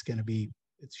year,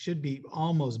 it should be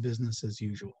almost business as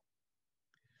usual.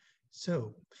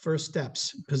 So first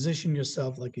steps, position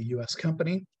yourself like a US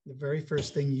company. The very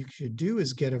first thing you should do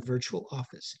is get a virtual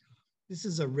office. This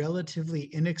is a relatively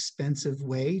inexpensive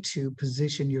way to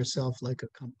position yourself like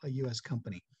a US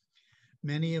company.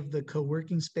 Many of the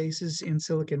co-working spaces in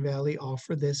Silicon Valley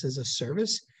offer this as a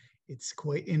service. It's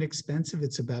quite inexpensive.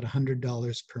 It's about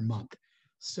 $100 per month.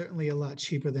 Certainly a lot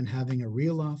cheaper than having a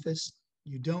real office.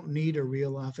 You don't need a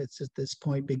real office at this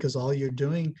point because all you're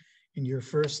doing in your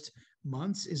first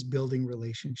months is building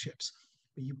relationships.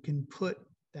 But you can put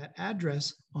that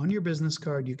address on your business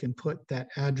card. You can put that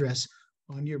address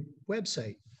on your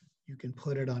website. You can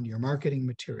put it on your marketing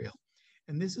material.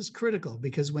 And this is critical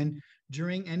because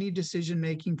during any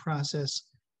decision-making process,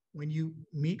 when you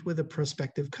meet with a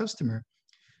prospective customer,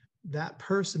 that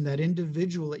person, that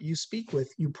individual that you speak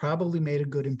with, you probably made a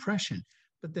good impression.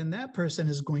 But then that person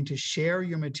is going to share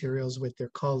your materials with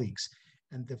their colleagues.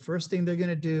 And the first thing they're going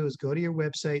to do is go to your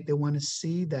website. They want to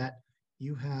see that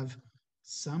you have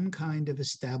some kind of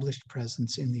established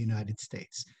presence in the United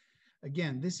States.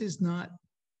 Again, this is not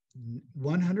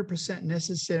 100%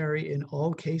 necessary in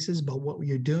all cases, but what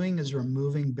you're doing is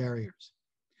removing barriers.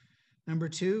 Number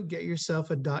two, get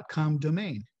yourself a .com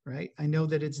domain, right? I know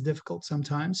that it's difficult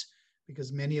sometimes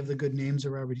because many of the good names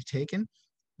are already taken,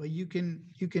 but you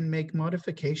can make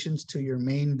modifications to your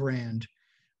main brand,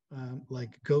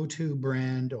 like go-to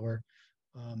brand or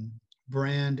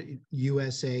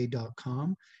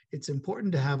brandusa.com. It's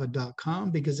important to have a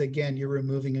 .com because, again, you're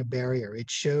removing a barrier.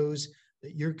 It shows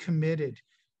that you're committed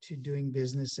to doing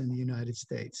business in the United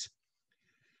States.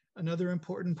 Another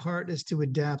important part is to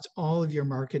adapt all of your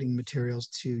marketing materials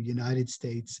to United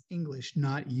States English,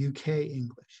 not UK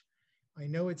English. I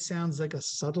know it sounds like a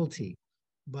subtlety,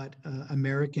 but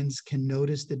Americans can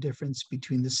notice the difference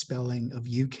between the spelling of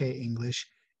UK English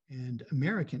and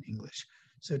American English.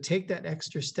 So take that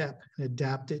extra step and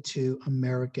adapt it to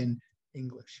American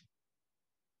English.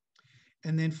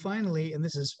 And then finally, and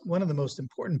this is one of the most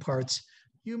important parts,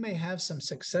 you may have some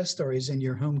success stories in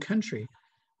your home country,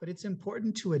 but it's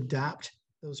important to adapt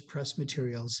those press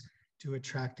materials to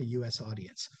attract a US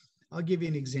audience. I'll give you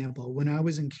an example. When I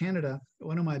was in Canada,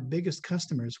 one of my biggest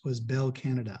customers was Bell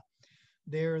Canada.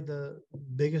 They're the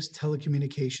biggest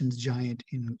telecommunications giant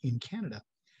in Canada.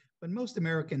 But most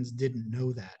Americans didn't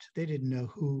know that. They didn't know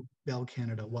who Bell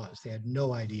Canada was. They had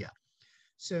no idea.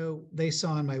 So they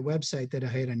saw on my website that I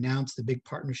had announced a big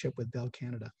partnership with Bell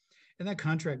Canada. And that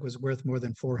contract was worth more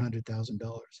than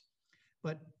 $400,000.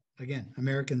 But again,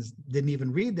 Americans didn't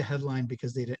even read the headline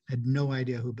because they had no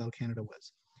idea who Bell Canada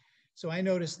was. So I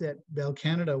noticed that Bell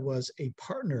Canada was a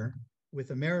partner with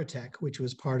Ameritech, which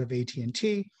was part of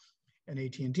AT&T. And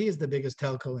AT&T is the biggest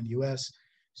telco in the US.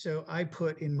 So I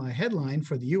put in my headline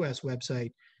for the US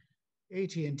website,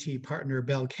 AT&T partner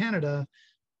Bell Canada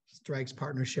strikes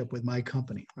partnership with my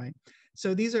company, right?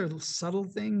 So these are subtle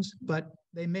things, but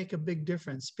they make a big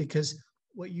difference because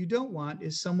what you don't want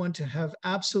is someone to have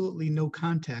absolutely no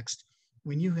context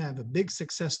when you have a big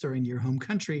success story in your home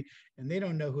country and they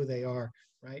don't know who they are,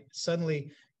 right?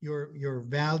 Suddenly your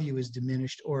value is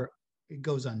diminished or it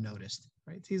goes unnoticed,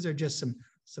 right? These are just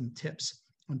some tips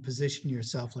on positioning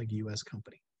yourself like a US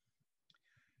company.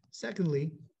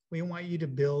 Secondly, we want you to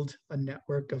build a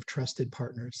network of trusted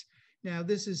partners. Now,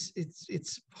 it's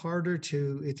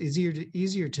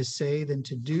easier to say than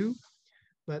to do,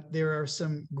 but there are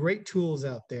some great tools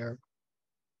out there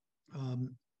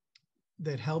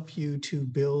that help you to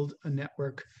build a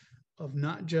network of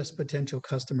not just potential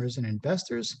customers and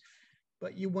investors,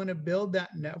 but you want to build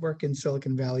that network in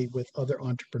Silicon Valley with other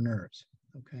entrepreneurs,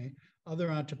 okay?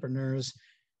 Other entrepreneurs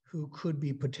who could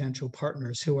be potential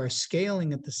partners, who are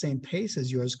scaling at the same pace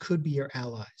as yours, could be your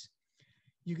allies.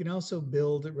 You can also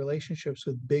build relationships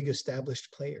with big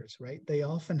established players, right? They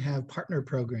often have partner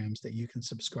programs that you can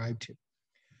subscribe to.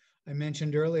 I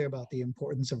mentioned earlier about the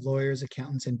importance of lawyers,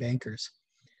 accountants, and bankers.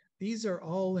 These are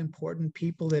all important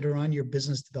people that are on your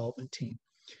business development team.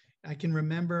 I can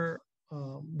remember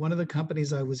one of the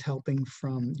companies I was helping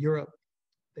from Europe,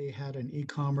 they had an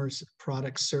e-commerce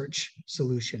product search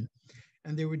solution,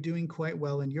 and they were doing quite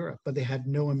well in Europe, but they had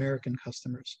no American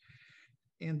customers.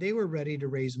 And they were ready to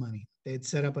raise money. They had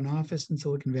set up an office in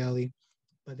Silicon Valley,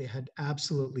 but they had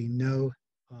absolutely no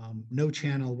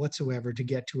channel whatsoever to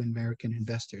get to American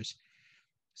investors.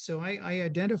 So I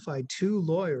identified two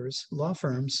law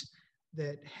firms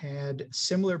that had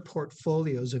similar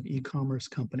portfolios of e-commerce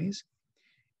companies.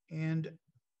 And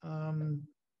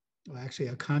well, actually,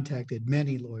 I contacted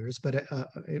many lawyers, but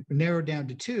it narrowed down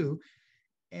to two.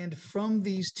 And from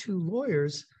these two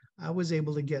lawyers, I was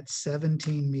able to get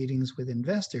 17 meetings with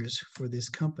investors for this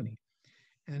company.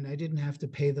 And I didn't have to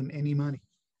pay them any money.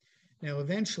 Now,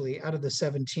 eventually, out of the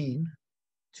 17,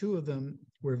 two of them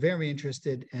were very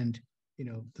interested, and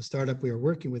the startup we were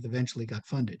working with eventually got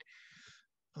funded.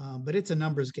 But it's a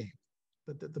numbers game.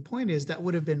 But the point is that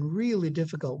would have been really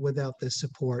difficult without the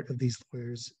support of these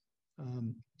lawyers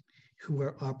who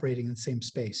were operating in the same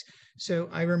space. So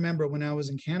I remember when I was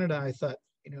in Canada, I thought,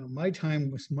 my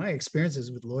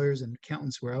experiences with lawyers and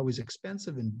accountants were always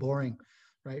expensive and boring,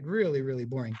 right? Really, really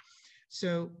boring.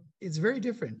 So it's very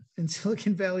different. In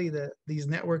Silicon Valley, these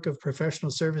network of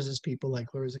professional services people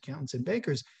like lawyers, accountants, and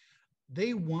bankers,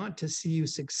 they want to see you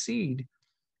succeed.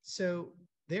 So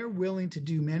they're willing to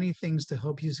do many things to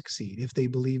help you succeed if they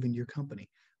believe in your company,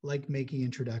 like making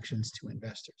introductions to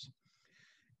investors.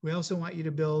 We also want you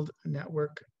to build a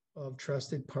network of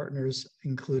trusted partners,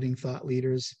 including thought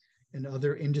leaders and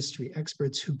other industry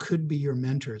experts who could be your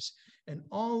mentors. And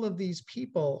all of these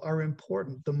people are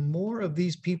important. The more of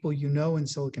these people you know in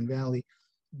Silicon Valley,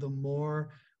 the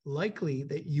more likely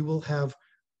that you will have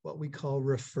what we call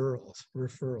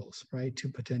referrals, right, to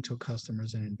potential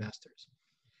customers and investors.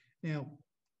 Now,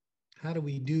 how do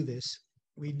we do this?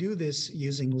 We do this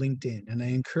using LinkedIn. And I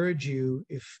encourage you,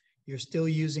 if you're still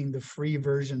using the free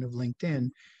version of LinkedIn,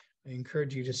 I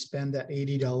encourage you to spend that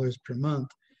 $80 per month,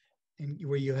 and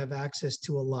where you have access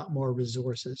to a lot more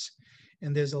resources.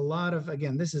 And there's a lot of,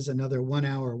 again, this is another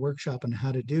 1-hour workshop on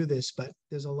how to do this, but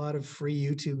there's a lot of free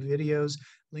YouTube videos,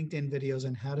 LinkedIn videos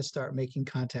on how to start making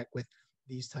contact with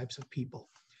these types of people.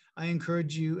 I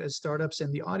encourage you, as startups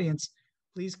in the audience,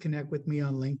 please connect with me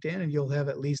on LinkedIn, and you'll have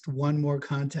at least one more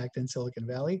contact in Silicon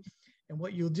Valley. And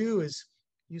what you'll do is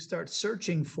you start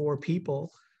searching for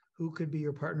people who could be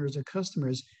your partners or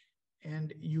customers,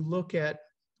 and you look at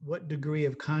what degree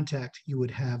of contact you would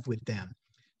have with them.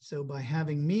 So by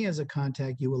having me as a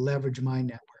contact, you will leverage my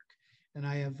network. And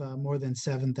I have more than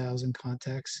 7,000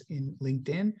 contacts in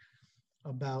LinkedIn.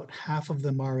 About half of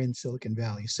them are in Silicon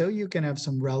Valley. So you can have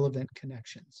some relevant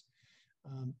connections.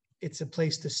 It's a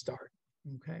place to start,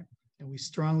 okay? And we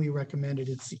strongly recommend it.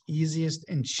 It's the easiest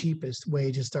and cheapest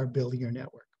way to start building your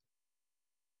network.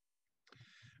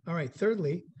 All right,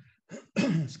 thirdly,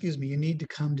 excuse me, you need to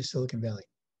come to Silicon Valley.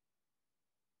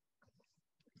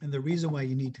 And the reason why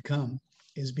you need to come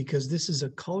is because this is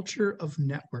a culture of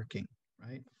networking,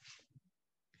 right?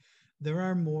 There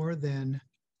are more than,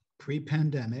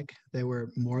 pre-pandemic, there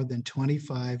were more than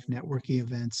 25 networking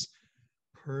events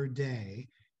per day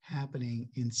happening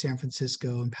in San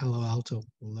Francisco and Palo Alto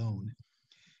alone.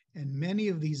 And many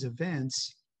of these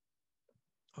events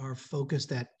are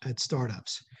focused at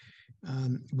startups.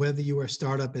 Whether you are a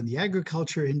startup in the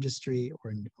agriculture industry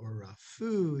or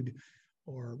food,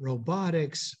 or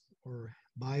robotics, or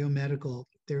biomedical,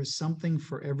 there's something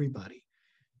for everybody.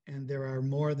 And there are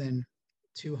more than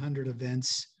 200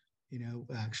 events,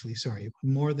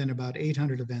 more than about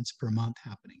 800 events per month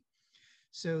happening.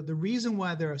 So the reason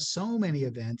why there are so many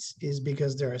events is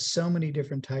because there are so many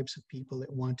different types of people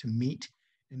that want to meet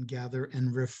and gather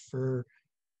and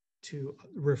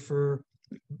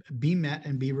be met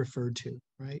and be referred to,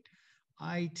 right?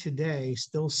 I today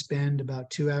still spend about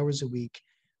 2 hours a week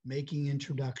making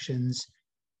introductions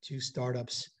to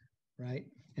startups, right?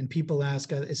 And people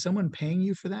ask, is someone paying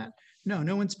you for that? No,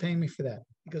 no one's paying me for that.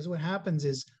 Because what happens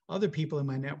is other people in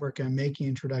my network are making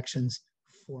introductions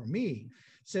for me.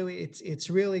 So it's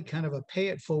really kind of a pay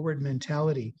it forward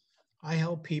mentality. I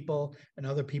help people and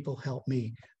other people help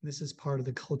me. This is part of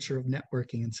the culture of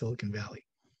networking in Silicon Valley.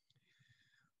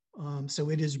 So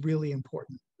it is really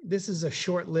important. this is a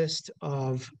short list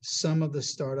of some of the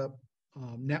startup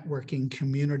networking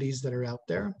communities that are out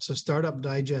there. So Startup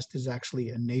Digest is actually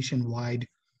a nationwide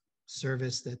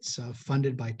service that's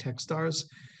funded by Techstars,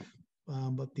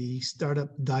 but the Startup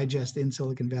Digest in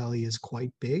Silicon Valley is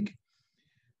quite big.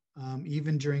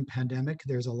 Even during pandemic,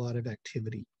 there's a lot of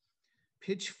activity.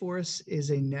 Pitchforce is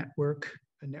a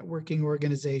networking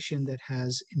organization that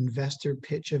has investor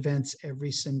pitch events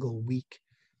every single week.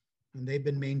 And they've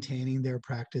been maintaining their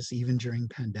practice even during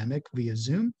pandemic via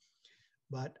Zoom,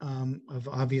 but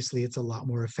obviously it's a lot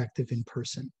more effective in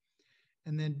person.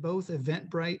 And then both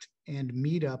Eventbrite and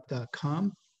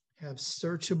meetup.com have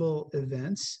searchable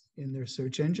events in their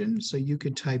search engine. So you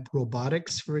could type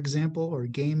robotics, for example, or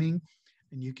gaming,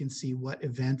 and you can see what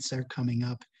events are coming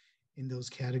up in those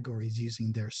categories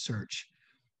using their search.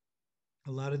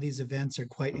 A lot of these events are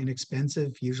quite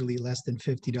inexpensive, usually less than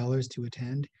 $50 to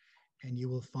attend. And you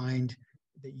will find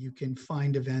that you can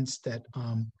find events that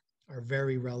are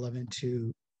very relevant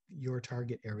to your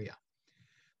target area.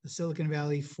 The Silicon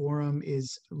Valley Forum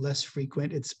is less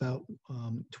frequent. It's about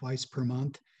twice per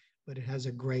month, but it has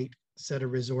a great set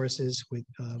of resources with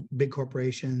big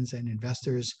corporations and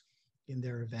investors in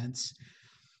their events.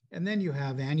 And then you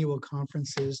have annual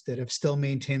conferences that have still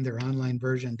maintained their online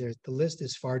version. The list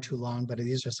is far too long, but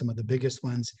these are some of the biggest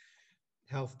ones.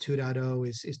 Health 2.0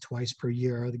 is twice per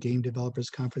year. The Game Developers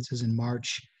Conference is in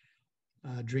March.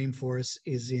 Dreamforce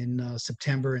is in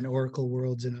September, and Oracle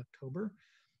World's in October.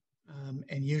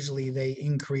 And usually they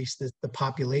increase the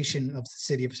population of the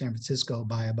city of San Francisco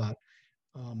by about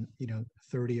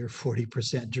 30 or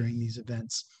 40% during these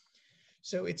events.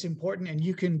 So it's important, and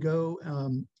you can go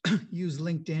use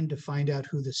LinkedIn to find out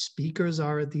who the speakers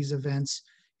are at these events.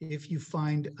 If you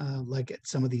find, like at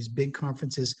some of these big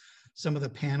conferences, some of the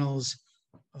panels,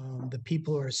 the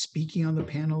people who are speaking on the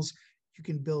panels, you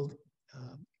can build,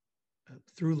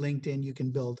 through LinkedIn, you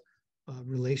can build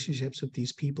relationships with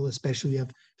these people, especially if you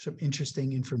have some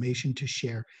interesting information to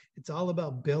share. It's all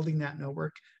about building that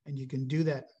network, and you can do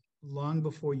that long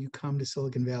before you come to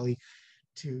Silicon Valley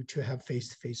to have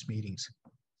face-to-face meetings.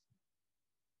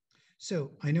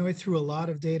 So I know I threw a lot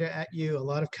of data at you, a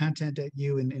lot of content at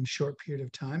you in a short period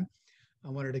of time. I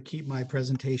wanted to keep my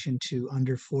presentation to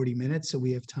under 40 minutes, so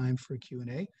we have time for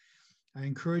Q&A. I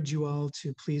encourage you all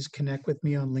to please connect with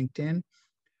me on LinkedIn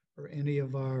or any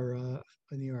of our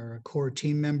core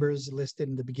team members listed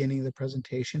in the beginning of the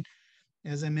presentation.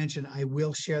 As I mentioned, I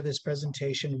will share this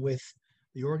presentation with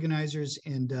the organizers,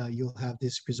 and you'll have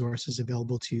these resources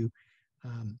available to you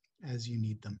as you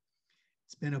need them.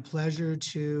 It's been a pleasure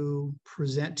to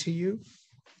present to you,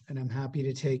 and I'm happy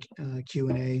to take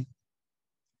Q&A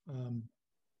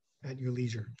at your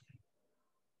leisure.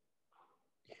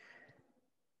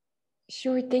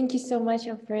 Sure, thank you so much,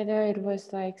 Alfredo. It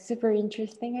was like super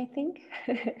interesting, I think.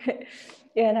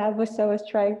 And I was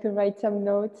trying to write some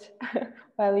notes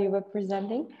while you were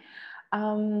presenting.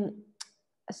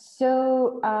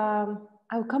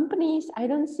 Our companies, I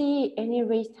don't see any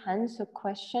raised hands or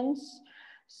questions.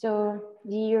 So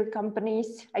dear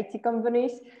companies, IT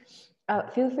companies,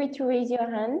 feel free to raise your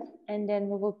hand, and then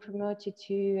we will promote you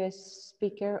to a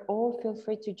speaker, or feel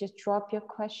free to just drop your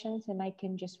questions and I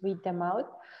can just read them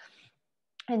out.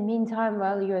 And meantime,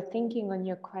 while you're thinking on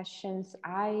your questions,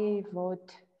 I wrote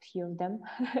a few of them.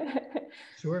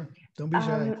 Sure, don't be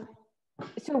shy.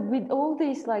 So with all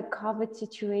this like COVID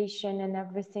situation and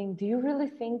everything, do you really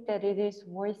think that it is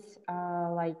worth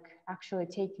like actually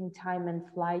taking time and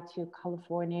fly to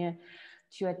California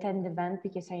to attend the event?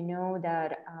 Because I know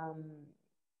that,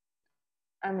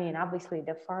 I mean, obviously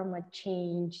the format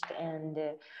changed, and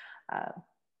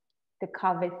the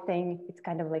COVID thing, it's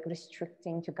kind of like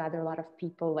restricting to gather a lot of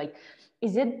people. Like,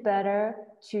 is it better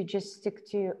to just stick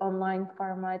to online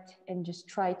format and just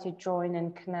try to join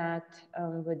and connect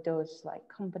with those like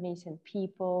companies and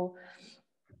people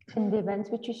in the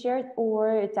events which you shared,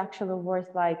 or it's actually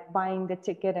worth like buying the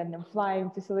ticket and then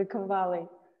flying to Silicon Valley?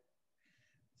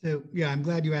 So yeah, I'm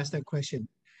glad you asked that question.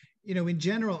 You know, in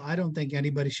general, I don't think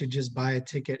anybody should just buy a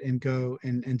ticket and go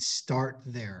and start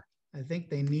there. I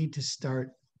think they need to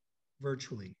start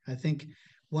virtually. I think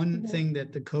one thing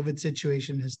that the COVID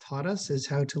situation has taught us is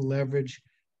how to leverage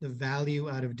the value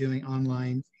out of doing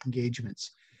online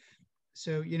engagements.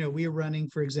 So, you know, we are running,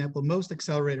 for example, most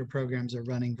accelerator programs are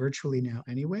running virtually now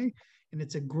anyway, and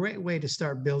it's a great way to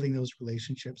start building those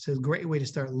relationships. It's a great way to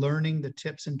start learning the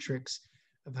tips and tricks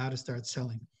of how to start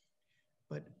selling.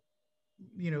 But,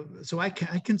 you know, so I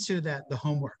consider that the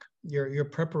homework, your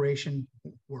preparation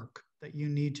work that you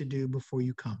need to do before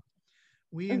you come.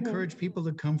 We encourage people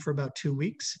to come for about 2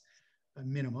 weeks, a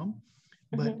minimum,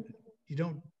 but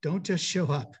don't just show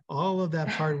up. All of that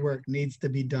hard work needs to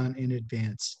be done in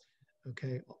advance.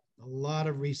 Okay, a lot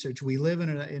of research. We live in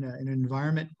an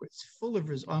environment where it's full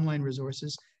of online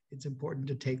resources. It's important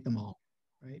to take them all,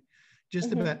 right?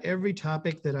 Just about every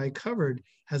topic that I covered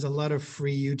has a lot of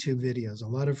free YouTube videos, a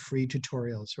lot of free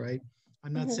tutorials, right?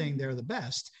 I'm not saying they're the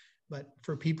best, but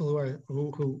for people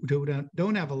who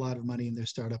don't have a lot of money in their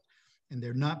startup and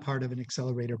they're not part of an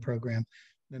accelerator program,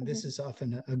 then this is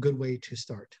often a good way to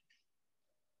start.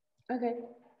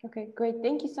 Okay, great.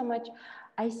 Thank you so much.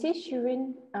 I see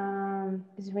Shirin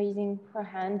is raising her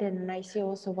hand, and I see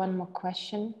also one more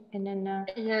question. And then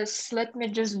yes, let me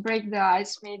just break the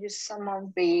ice. Maybe some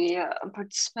of the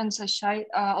participants are shy.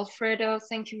 Alfredo,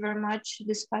 thank you very much.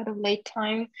 Despite of late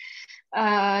time,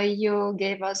 you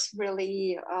gave us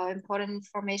really important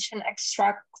information,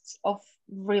 extracts of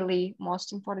really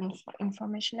most important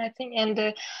information, I think.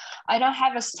 And I don't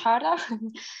have a startup,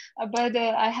 but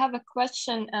I have a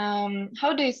question.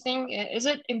 How do you think, is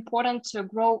it important to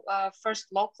grow first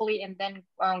locally and then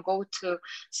go to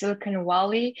Silicon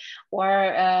Valley,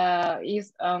 or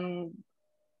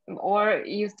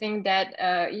you think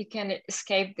that you can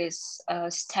escape this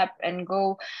step and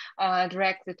go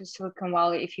directly to Silicon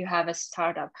Valley if you have a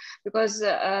startup? Because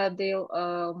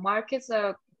the markets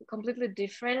are completely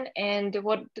different, and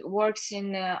what works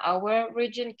in our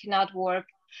region cannot work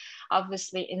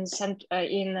obviously in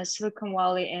Silicon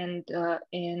Valley and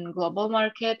in global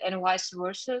market, and vice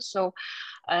versa. So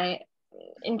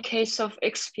in case of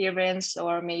experience,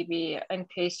 or maybe in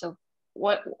case of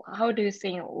how do you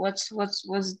think, what's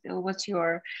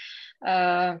your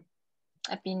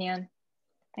opinion?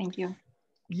 Thank you.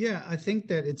 Yeah, I think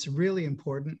that it's really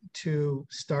important to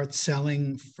start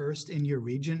selling first in your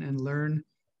region and learn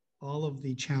all of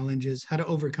the challenges, how to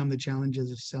overcome the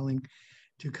challenges of selling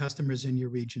to customers in your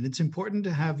region. It's important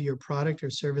to have your product or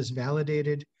service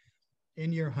validated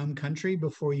in your home country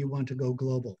before you want to go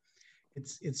global.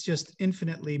 It's just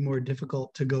infinitely more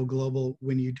difficult to go global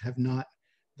when you have not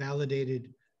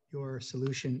validated your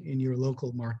solution in your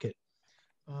local market.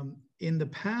 In the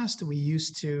past, we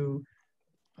used to,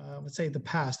 I would say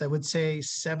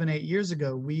 7-8 years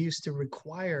ago, we used to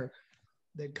require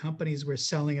that companies were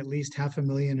selling at least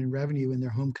 $500,000 in revenue in their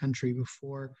home country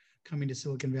before coming to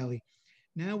Silicon Valley.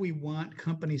 Now we want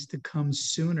companies to come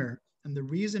sooner. And the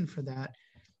reason for that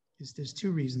is there's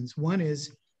two reasons. One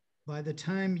is, by the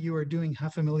time you are doing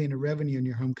 $500,000 in revenue in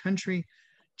your home country,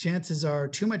 chances are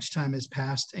too much time has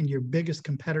passed and your biggest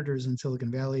competitors in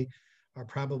Silicon Valley are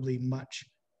probably much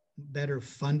better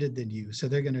funded than you. So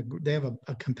they have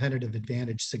a competitive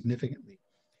advantage significantly.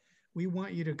 We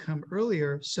want you to come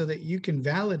earlier so that you can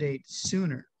validate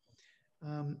sooner.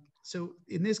 So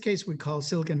in this case, we call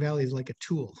Silicon Valley as like a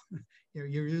tool.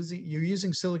 You're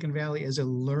using Silicon Valley as a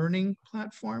learning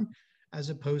platform as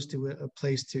opposed to a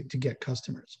place to get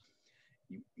customers.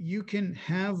 You can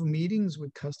have meetings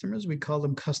with customers. We call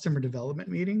them customer development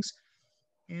meetings.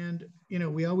 And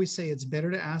we always say it's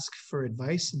better to ask for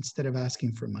advice instead of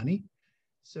asking for money.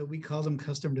 So we call them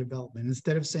customer development.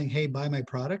 Instead of saying, hey, buy my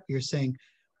product, you're saying,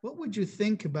 what would you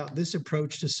think about this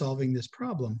approach to solving this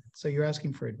problem? So you're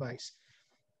asking for advice.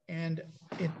 And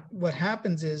what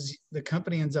happens is the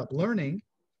company ends up learning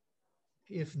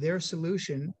if their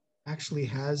solution actually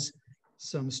has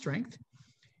some strength.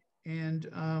 And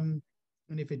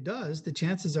if it does, the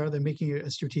chances are they're making a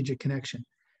strategic connection.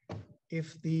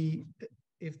 If the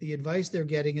advice they're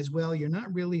getting is, well, you're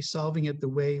not really solving it the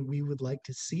way we would like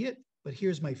to see it, but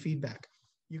here's my feedback.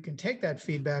 You can take that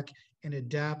feedback and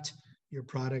adapt your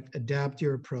product, adapt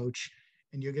your approach,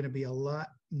 and you're going to be a lot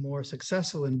more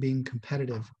successful in being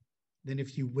competitive than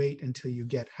if you wait until you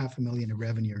get $500,000 in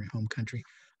revenue in your home country.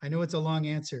 I know it's a long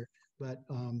answer, but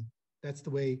that's the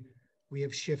way we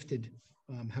have shifted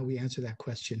how we answer that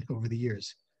question over the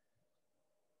years.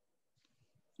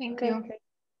 Thank you.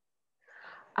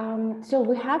 So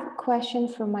we have a question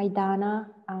from Maidana.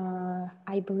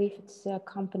 I believe it's a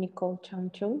company called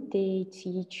Changchun. They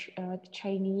teach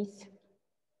Chinese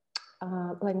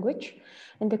language.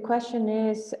 And the question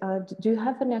is, do you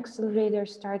have an accelerator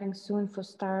starting soon for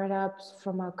startups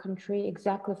from our country,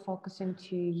 exactly focusing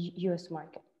to US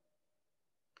market?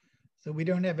 So we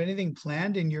don't have anything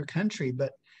planned in your country,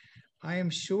 but I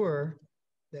am sure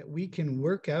that we can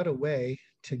work out a way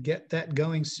to get that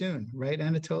going soon, right,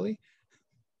 Anatoly?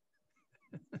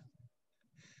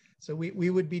 So we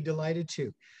would be delighted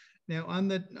to. Now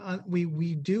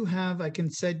we do have, I can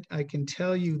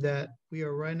tell you that we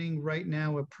are running right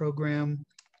now a program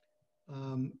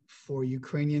for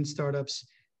Ukrainian startups,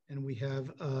 and we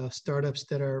have startups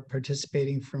that are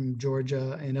participating from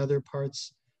Georgia and other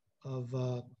parts of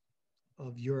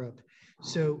of Europe.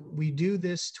 So we do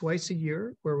this twice a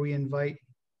year where we invite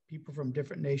people from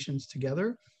different nations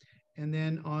together. And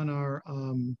then on our,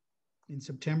 in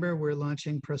September, we're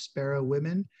launching Prospera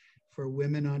Women for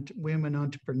women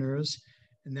entrepreneurs.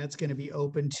 And that's going to be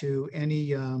open to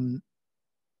any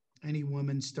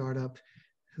woman startup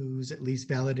who's at least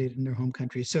validated in their home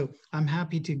country. So I'm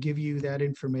happy to give you that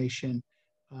information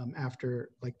after,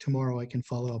 like tomorrow, I can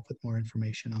follow up with more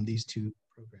information on these two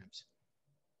programs.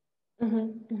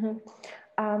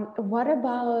 What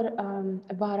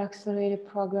about accelerated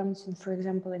programs, in, for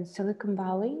example, in Silicon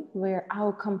Valley, where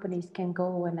our companies can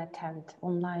go and attend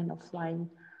online, offline?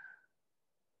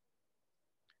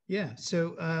 Yeah,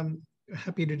 so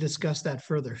happy to discuss that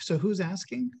further. So who's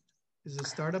asking? Is it a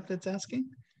startup that's asking?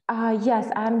 Yes,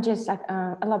 I'm just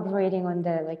elaborating on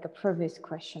the a previous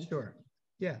question. Sure.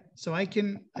 Yeah. So I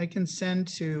can send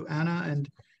to Anna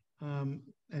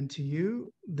and to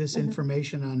you this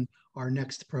information on our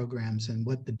next programs and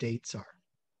what the dates are.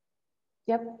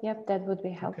 Yep, that would be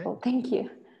helpful. Okay. Thank you.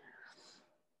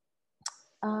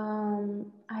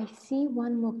 I see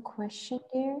one more question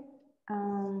there.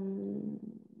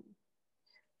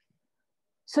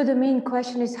 So the main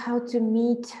question is how to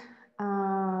meet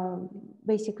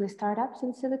basically startups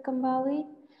in Silicon Valley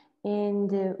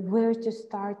and where to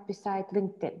start beside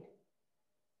LinkedIn.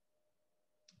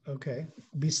 Okay,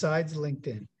 besides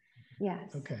LinkedIn.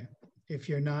 Yes. Okay, if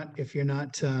you're doing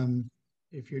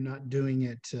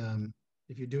it,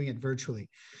 if you're doing it virtually.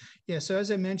 Yeah, so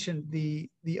as I mentioned, the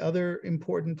other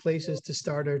important places to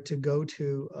start are to go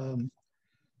to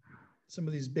some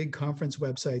of these big conference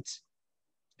websites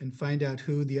and find out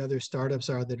who the other startups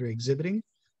are that are exhibiting.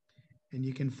 And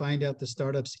you can find out the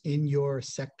startups in your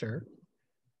sector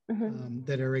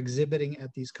that are exhibiting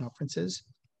at these conferences.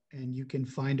 And you can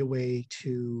find a way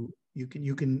to, you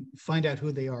can find out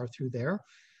who they are through there.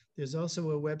 There's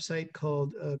also a website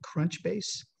called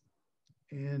Crunchbase.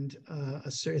 And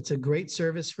it's a great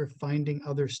service for finding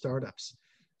other startups.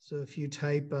 So if you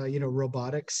type,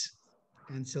 robotics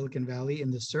and Silicon Valley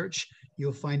in the search,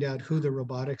 you'll find out who the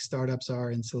robotic startups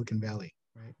are in Silicon Valley,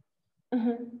 right?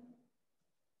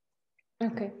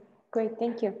 Okay, great,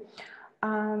 thank you.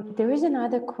 There is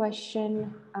another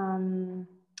question from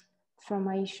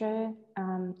Aisha.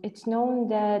 It's known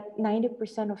that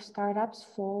 90% of startups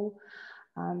fail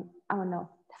in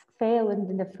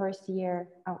the first year.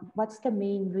 What's the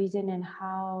main reason and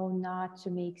how not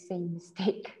to make same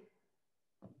mistake?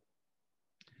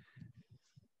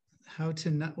 How to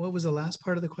not, what was the last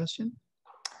part of the question?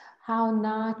 How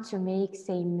not to make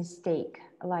same mistake,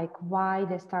 like why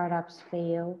the startups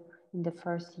fail in the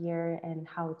first year and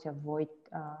how to avoid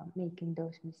making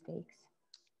those mistakes.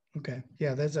 Okay,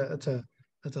 yeah, that's a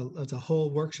whole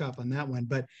workshop on that one.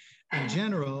 But in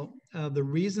general, the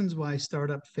reasons why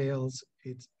startup fails,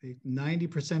 it's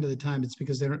 90% of the time it's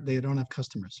because they don't have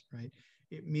customers, right?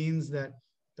 It means that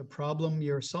the problem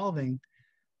you're solving,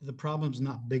 the problem's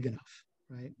not big enough,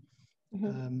 right?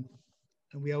 And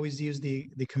we always use the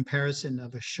comparison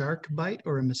of a shark bite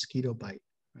or a mosquito bite,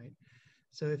 right?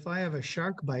 So if I have a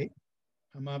shark bite,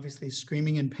 I'm obviously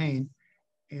screaming in pain,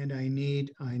 and I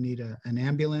need an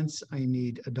ambulance, I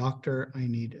need a doctor, I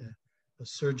need a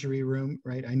surgery room,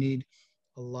 right? I need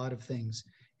a lot of things.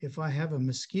 If I have a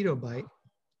mosquito bite,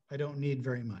 I don't need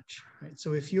very much, right?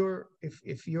 So if your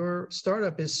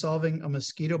startup is solving a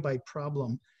mosquito bite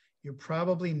problem, you're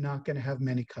probably not going to have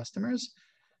many customers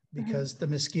because the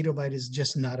mosquito bite is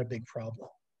just not a big problem.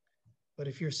 But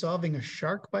if you're solving a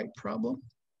shark bite problem,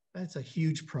 that's a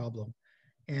huge problem.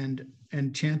 And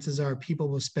chances are people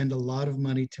will spend a lot of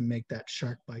money to make that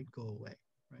shark bite go away,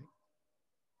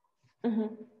 right?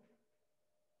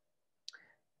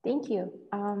 Thank you.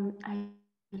 I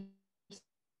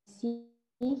see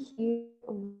here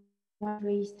one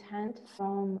raised hand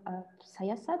from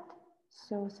Sayasat.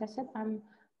 So Sayasat,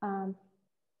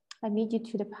 I made you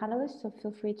to the panelists, so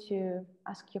feel free to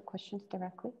ask your questions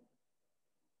directly.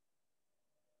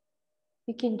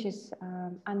 You can just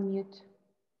unmute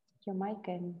your mic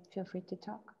and feel free to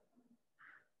talk.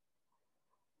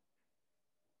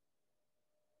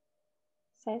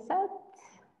 Sayasat,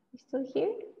 you still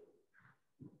here?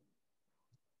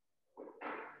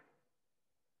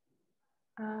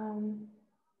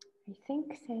 I think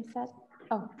Sayasat,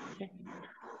 oh, okay.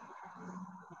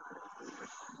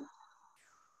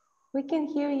 We can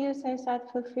hear you,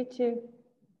 Sayasat. Feel free to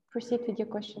proceed with your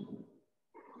question.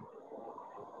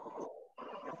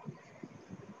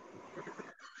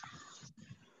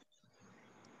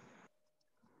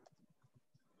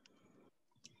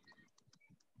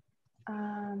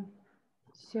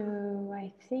 So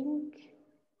I think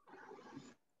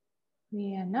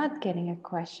We are not getting a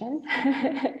question.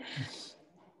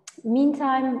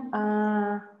 Meantime,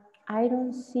 I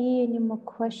don't see any more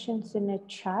questions in the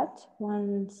chat.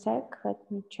 One sec, let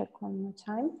me check one more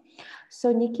time.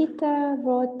 So Nikita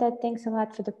wrote that thanks a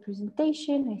lot for the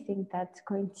presentation. I think that's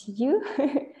going to you.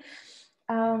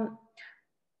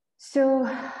 So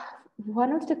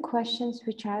one of the questions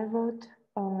which I wrote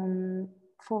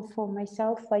for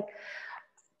myself, like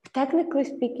technically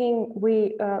speaking,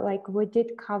 we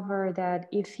did cover that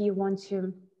if you want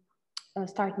to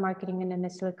start marketing in the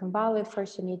Silicon Valley,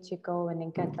 first you need to go and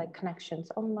then get like connections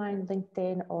online,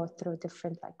 LinkedIn, or through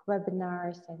different like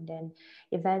webinars and then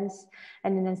events.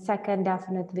 And then second,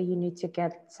 definitely you need to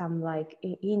get some like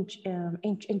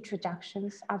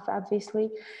introductions,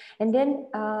 obviously. And then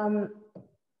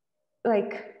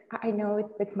like, I know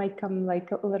it might come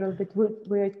like a little bit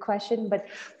weird question, but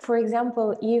for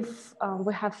example, if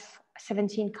we have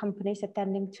 17 companies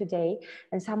attending today,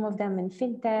 and some of them in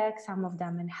fintech, some of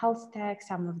them in health tech,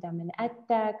 some of them in ed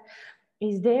tech,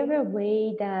 is there a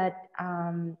way that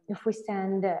if we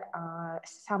send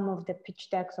some of the pitch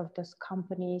decks of those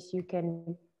companies, you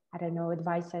can, I don't know,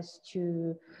 advise us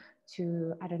to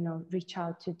I don't know, reach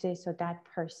out to this or that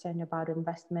person about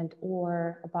investment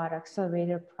or about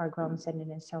accelerator programs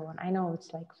and so on? I know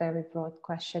it's like very broad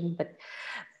question, but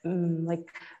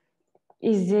like,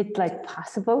 is it like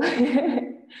possible?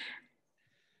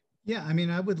 Yeah, I mean,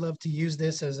 I would love to use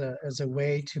this as a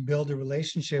way to build a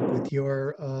relationship with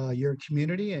your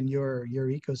community and your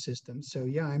ecosystem. So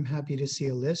yeah, I'm happy to see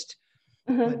a list.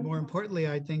 But more importantly,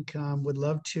 I think would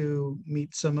love to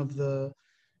meet some of the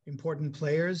important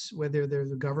players, whether they're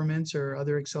the governments or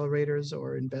other accelerators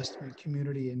or investment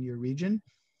community in your region,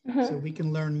 so we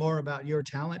can learn more about your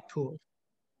talent pool.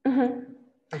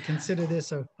 So consider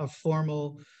this a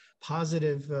formal,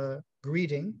 positive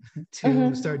greeting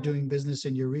to start doing business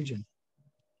in your region.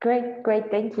 Great, great,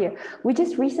 thank you. We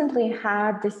just recently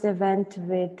had this event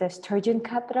with the Sturgeon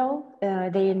Capital.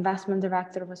 The investment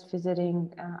director was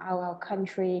visiting our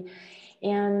country,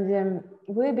 and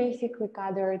we basically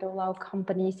gathered all our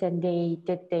companies, and they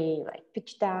did like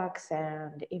pitch decks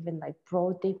and even like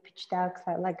brought the pitch decks,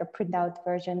 like a printout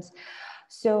versions.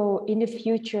 So in the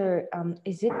future,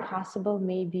 is it possible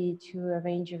maybe to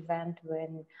arrange an event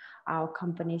when our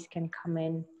companies can come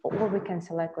in, or we can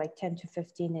select like 10 to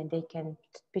 15 and they can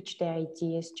pitch their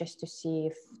ideas just to see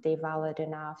if they're valid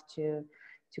enough to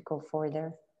go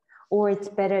further? Or it's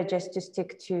better just to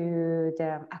stick to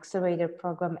the accelerator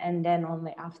program and then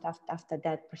only after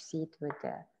that proceed with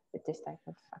this type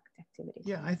of activity?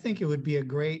 Yeah, I think it would be a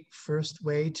great first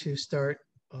way to start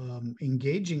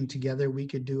engaging together. We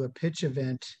could do a pitch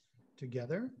event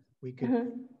together. We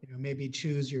could maybe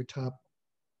choose your top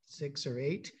 6 or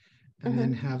 8 and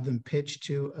then have them pitch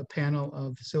to a panel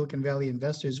of Silicon Valley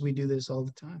investors. We do this all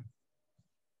the time.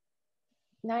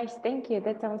 Nice, thank you.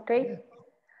 That sounds great.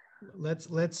 Yeah.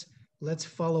 Let's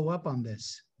follow up on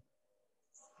this.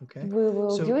 Okay. We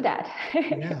will do that.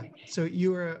 Yeah. So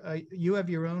you have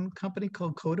your own company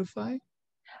called Codify?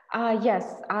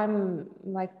 Yes, I'm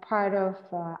like part of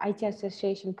IT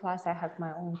Association, plus I have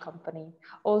my own company.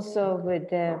 Also with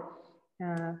the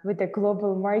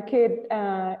global market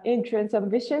entrance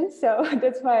ambition. So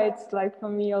that's why it's like for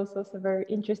me also so very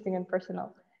interesting and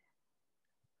personal.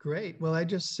 Great. Well, I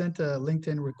just sent a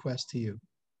LinkedIn request to you.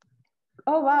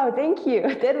 Oh, wow. Thank you.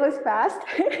 That was fast.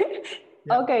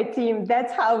 Yep. Okay, team,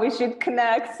 that's how we should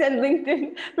connect. Send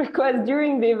LinkedIn request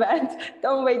during the event.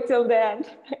 Don't wait till the end.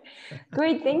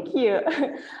 Great, thank you.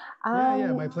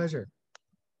 Yeah, my pleasure.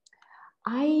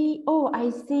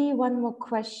 I see one more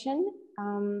question.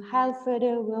 Hi,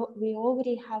 Alfredo. We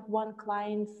already have one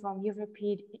client from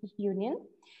European Union,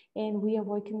 and we are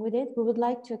working with it. We would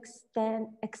like to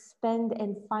expand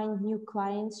and find new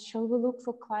clients. Shall we look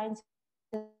for clients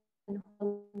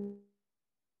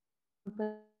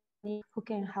who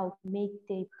can help make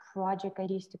the project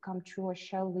ideas to come true, or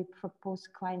shall we propose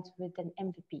clients with an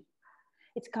MVP?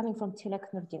 It's coming from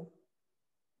Tilak Nurdin.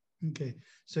 Okay,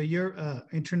 so your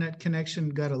internet connection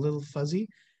got a little fuzzy.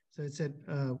 So it said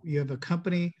you have a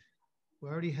company, we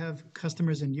already have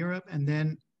customers in Europe, and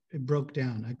then it broke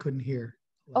down. I couldn't hear.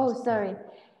 Oh, sorry.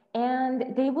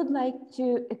 And they would like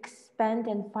to expand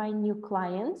and find new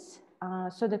clients.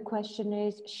 So the question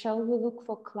is, shall we look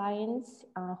for clients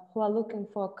who are looking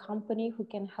for a company who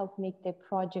can help make their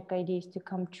project ideas to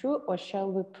come true, or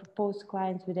shall we propose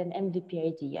clients with an MVP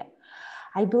idea?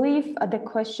 I believe the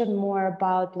question more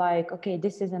about like, okay,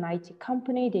 this is an IT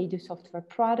company, they do software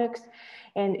products,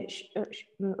 and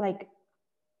like,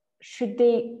 should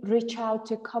they reach out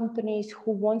to companies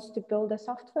who wants to build a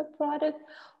software product,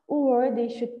 or they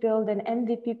should build an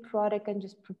MVP product and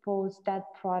just propose that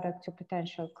product to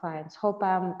potential clients? Hope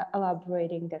I'm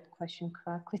elaborating that question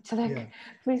correctly. Tilak,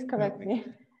 please correct me.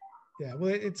 Yeah,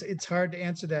 well, it's hard to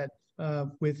answer that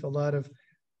with a lot of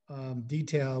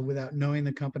detail without knowing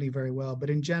the company very well. But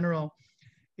in general,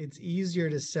 it's easier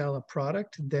to sell a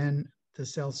product than to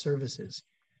sell services.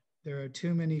 There are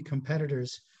too many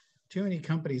competitors, too many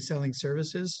companies selling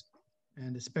services,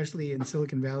 and especially in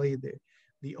Silicon Valley,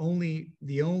 the only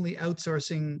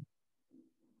outsourcing,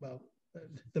 well,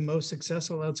 the most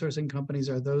successful outsourcing companies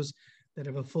are those that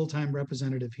have a full-time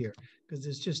representative here, because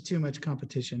there's just too much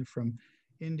competition from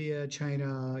India,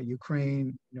 China,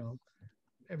 Ukraine,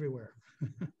 everywhere.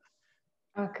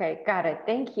 Okay, got it.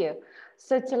 Thank you.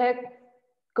 So Tilak,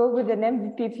 go with an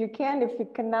MVP if you can. If you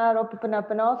cannot, open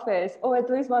up an office, or at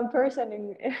least one person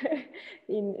in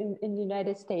the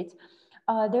United States.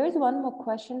 There is one more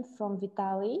question from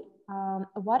Vitaly.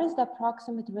 What is the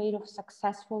approximate rate of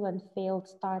successful and failed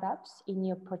startups in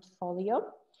your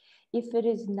portfolio? If it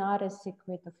is not a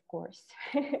secret, of course.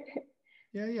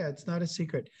 Yeah, it's not a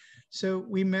secret. So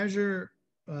we measure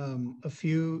a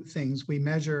few things. We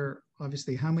measure,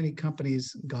 obviously, how many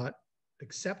companies got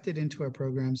accepted into our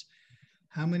programs,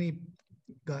 how many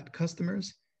got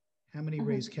customers, how many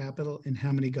raised capital, and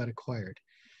how many got acquired.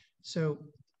 So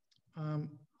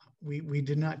we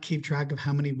did not keep track of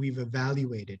how many we've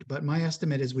evaluated, but my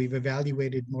estimate is we've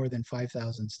evaluated more than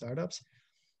 5,000 startups.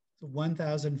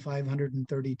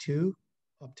 1,532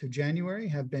 up to January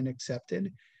have been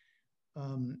accepted.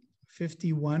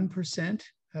 51%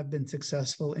 have been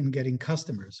successful in getting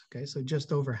customers, okay, so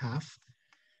just over half.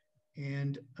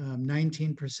 And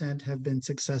 19% have been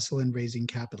successful in raising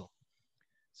capital.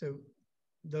 So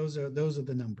those are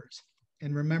the numbers.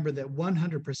 And remember that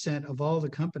 100% of all the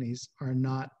companies are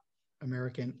not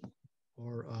American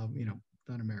or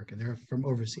not American. They're from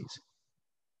overseas.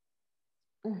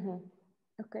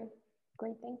 Okay,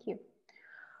 great, thank you.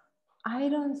 I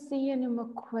don't see any more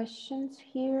questions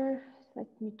here. Let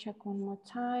me check one more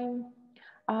time.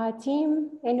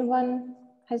 Team, anyone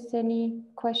has any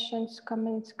questions,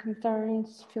 comments,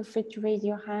 concerns? Feel free to raise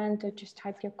your hand or just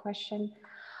type your question.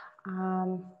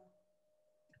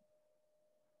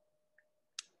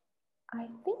 I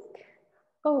think,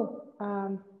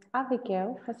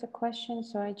 Abigail has a question,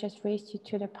 so I just raised you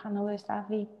to the panelist.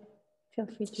 Avi, feel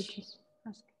free to just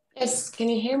ask. Yes, can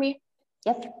you hear me?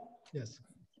 Yep. Yes.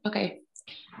 Okay.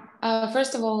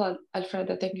 First of all,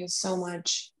 Alfredo, thank you so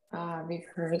much. We've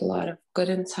heard a lot of good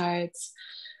insights,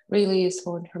 really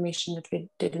useful information that we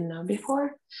didn't know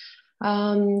before.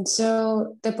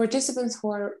 So the participants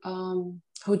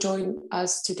who joined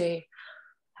us today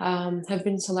have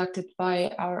been selected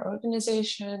by our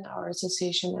organization, our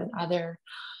association, and other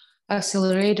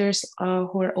accelerators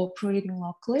who are operating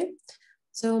locally.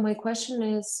 So my question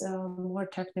is more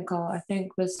technical. I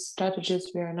think with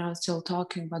StrategEastst, we are now still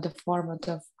talking about the format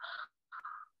of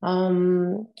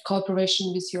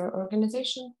cooperation with your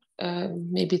organization.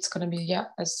 Maybe it's going to be,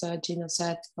 as Gina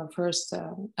said, first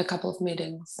a couple of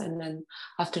meetings, and then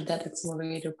after that,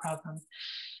 accelerator program.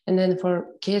 And then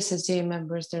for KSSDA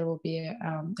members, there will be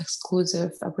an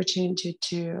exclusive opportunity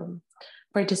to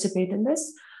participate in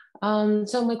this.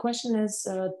 So my question is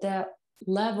the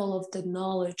level of the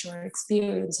knowledge or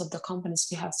experience of the companies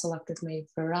we have selected may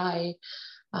vary.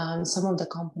 Some of the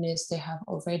companies, they have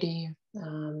already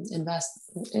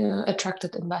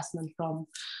attracted investment from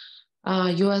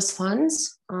US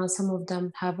funds. Some of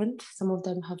them haven't. Some of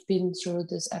them have been through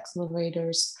these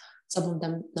accelerators, some of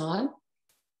them not.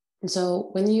 And so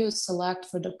when you select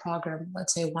for the program,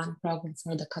 let's say one program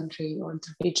for the country or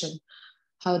the region,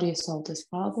 how do you solve this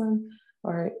problem?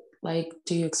 Or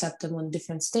do you accept them on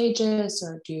different stages,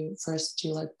 or do you first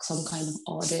do some kind of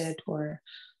audit or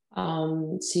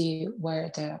see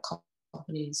where the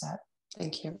company is at?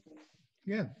 Thank you.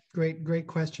 Yeah, great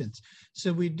questions.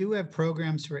 So we do have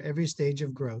programs for every stage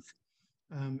of growth.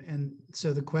 And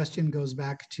so the question goes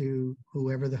back to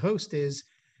whoever the host is,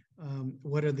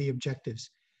 what are the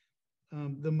objectives?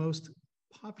 The most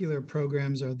popular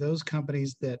programs are those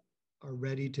companies that are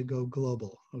ready to go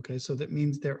global. Okay, so that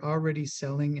means they're already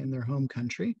selling in their home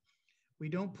country. We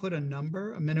don't put a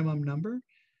minimum number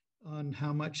on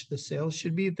how much the sales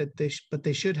should be, but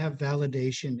they should have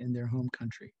validation in their home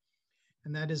country.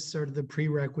 And that is sort of the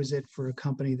prerequisite for a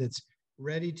company that's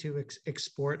ready to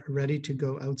export, ready to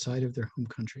go outside of their home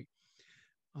country.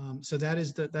 So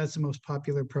that's the most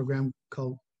popular program,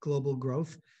 called Global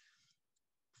Growth.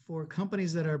 For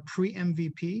companies that are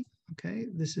pre-MVP, okay,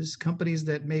 this is companies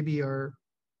that maybe are,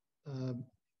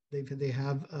 they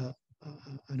have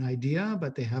an idea,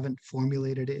 but they haven't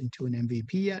formulated it into an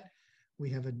MVP yet. We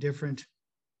have a different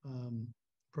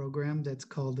program that's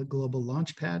called the Global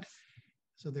Launchpad.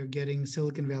 So they're getting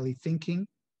Silicon Valley thinking,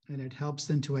 and it helps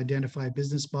them to identify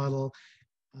business model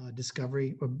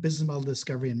discovery or business model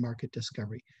discovery and market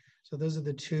discovery. So those are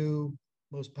the two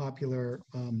most popular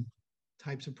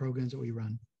types of programs that we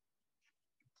run.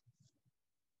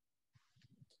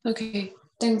 Okay,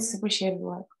 thanks. Appreciate it a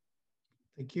lot.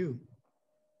 Thank you.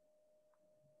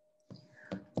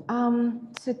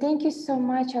 So thank you so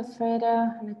much,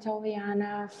 Alfreda,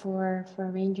 Anatoliana, for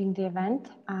arranging the event.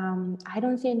 I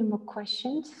don't see any more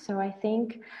questions, so I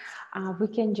think we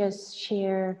can just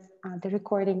share the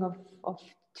recording of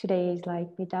today's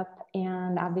meetup,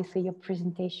 and obviously your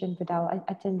presentation with our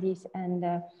attendees and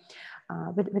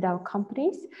with our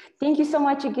companies. Thank you so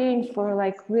much again for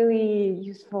really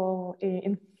useful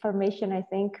information. I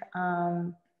think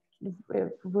we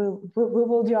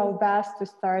will do our best to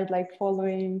start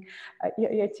following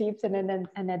your tips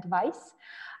and advice.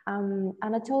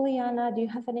 Anatoliana, do you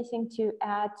have anything to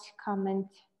add, comment?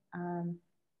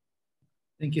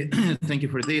 Thank you. Thank you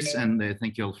for this, and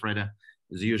thank you, Alfreda,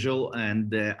 as usual.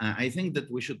 And I think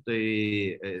that we should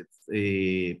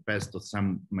pass to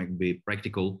some maybe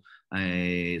practical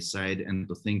side and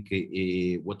to think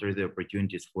what are the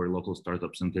opportunities for local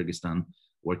startups in Kyrgyzstan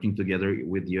working together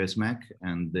with USMAC.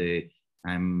 And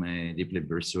I'm deeply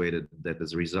persuaded that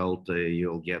as a result,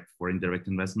 you'll get foreign direct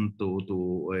investment to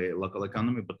local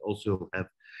economy, but also have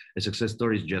a success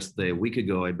story. Just a week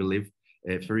ago, I believe,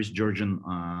 first Georgian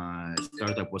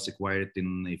startup was acquired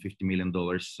in $50 million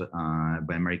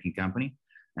by American company,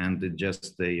 and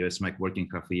just the USMAC working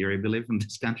half a year, I believe, in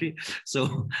this country.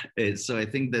 So I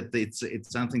think that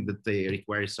it's something that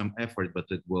requires some effort, but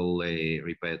it will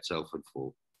repay itself in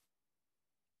full.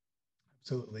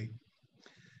 Absolutely.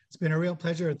 It's been a real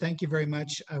pleasure. Thank you very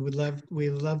much. We'd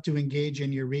love to engage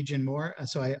in your region more.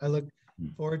 So I look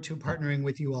forward to partnering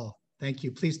with you all. Thank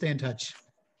you. Please stay in touch.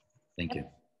 Thank you.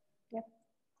 Yep.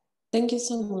 Thank you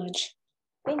so much.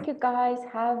 Thank you, guys.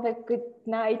 Have a good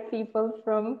night, people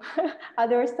from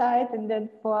other side. And then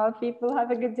for our people, have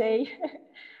a good day.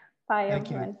 Bye,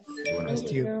 Thank everyone. you.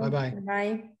 Thank you. Bye-bye.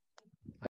 Bye.